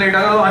अनचार्ज जिंक प्लेट,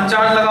 अगर वो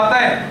अनचार्ज लगाता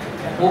है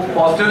वो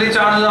पॉजिटिवली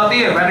चार्ज हो जाती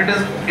है when it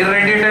is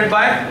irradiated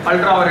bye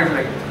ultraviolet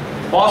light.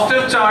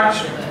 Positive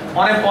charge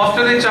on A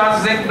positively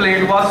charge zinc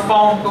plate was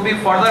found to be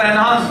further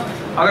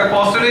enhanced. अगर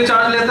पॉजिटिवली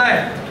चार्ज लेता है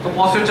तो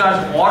पॉजिटिव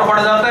चार्ज और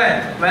बढ़ जाता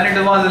है when it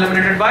was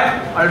illuminated by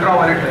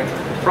ultraviolet light.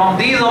 From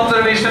these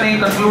observations, he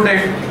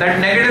concluded that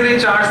negatively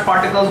charged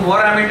particles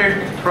were emitted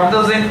from the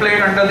zinc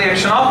plate under the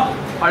action of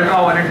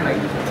ultraviolet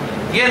light.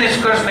 ये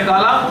निष्कर्ष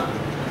निकाला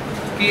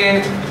कि ये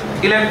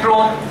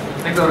इलेक्ट्रॉन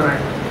निकल रहे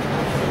हैं,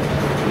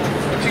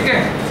 ठीक है,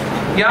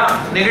 या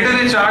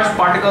नेगेटिवली चार्ज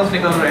पार्टिकल्स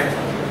निकल रहे हैं,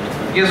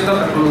 ये इसका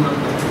conclusion.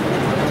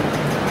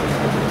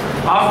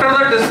 After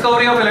the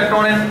discovery of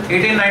electron in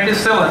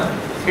 1897,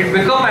 it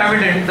became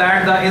evident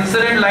that the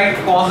incident light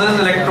causes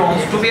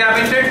electrons to be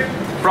emitted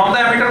from the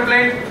emitter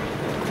plate.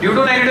 Due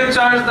to negative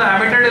charge, the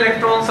emitted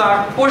electrons are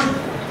pushed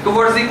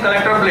towards the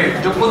collector plate,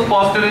 जो खुद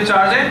positively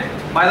charged है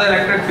by the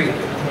electric field.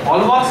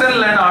 Olbach and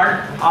Leonard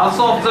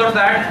also observed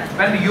that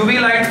when UV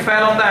light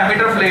fell on the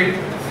emitter plate,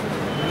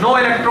 no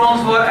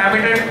electrons were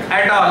emitted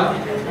at all.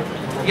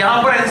 यहाँ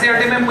पर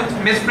NCERT में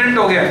misprint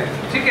हो गया है,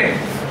 ठीक है,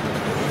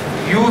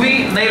 UV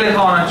नहीं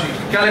लिखा होना चाहिए,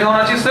 क्या लिखा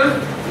होना चाहिए, सिर्फ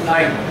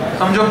लाइट।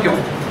 समझो क्यों।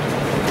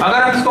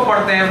 अगर हम इसको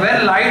पढ़ते हैं, when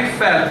light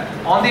fell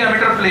on the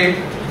emitter plate,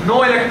 no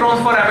electrons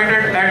were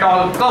emitted at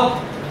all. कब?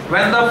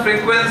 When the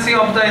frequency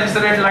of the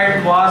incident light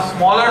was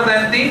smaller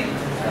than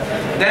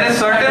a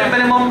certain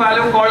minimum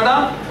value called the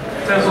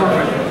threshold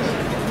frequency.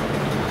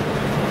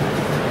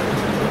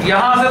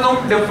 यहां से तुम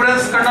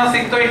difference करना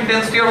सीखते हो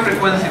intensity और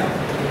frequency.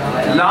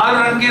 लाल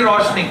रंग की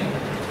रोशनी,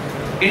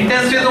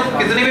 इंटेंसिटी तुम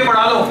कितनी भी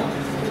बढ़ा लो,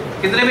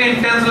 कितनी भी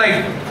इंटेंस लाइट,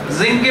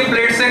 जिंक की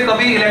प्लेट से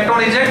कभी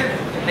इलेक्ट्रॉन इजेक्ट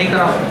नहीं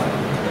करा।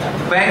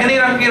 बैंगनी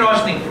रंग की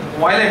रोशनी,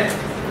 वायलेट,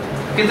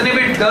 कितनी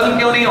भी डल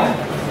क्यों नहीं हो,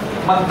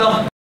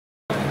 मध्यम,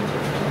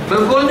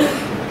 बिल्कुल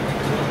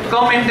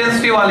कम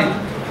इंटेंसिटी वाली,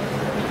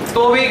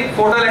 तो भी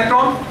फोटो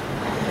इलेक्ट्रॉन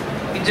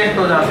इजेक्ट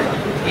हो जाते हैं।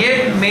 ये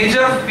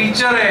मेजर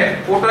फीचर है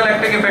फोटो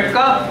इलेक्ट्रिक इफेक्ट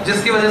का,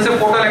 जिसकी वजह से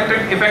फोटो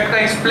इलेक्ट्रिक इफेक्ट का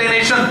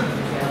एक्सप्लेनेशन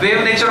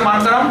वेव नेचर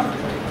मानकर हम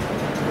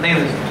नहीं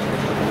दे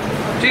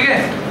सकते, ठीक है।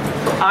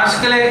 तो आज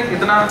के लिए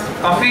इतना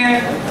काफी है,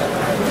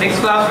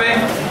 नेक्स्ट क्लास में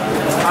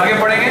आगे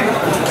पढ़ेंगे।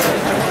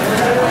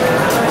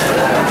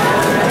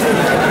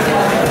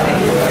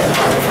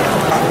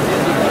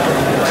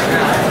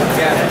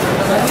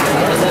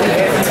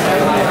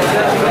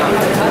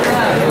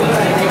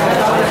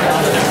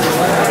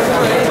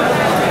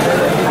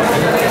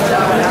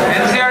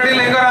 एनसीईआरटी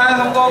लेकर आए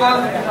सबको कल,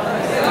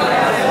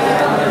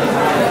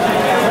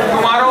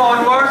 टुमारो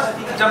ऑनवर्ड्स,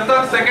 जब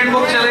तक सेकंड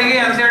बुक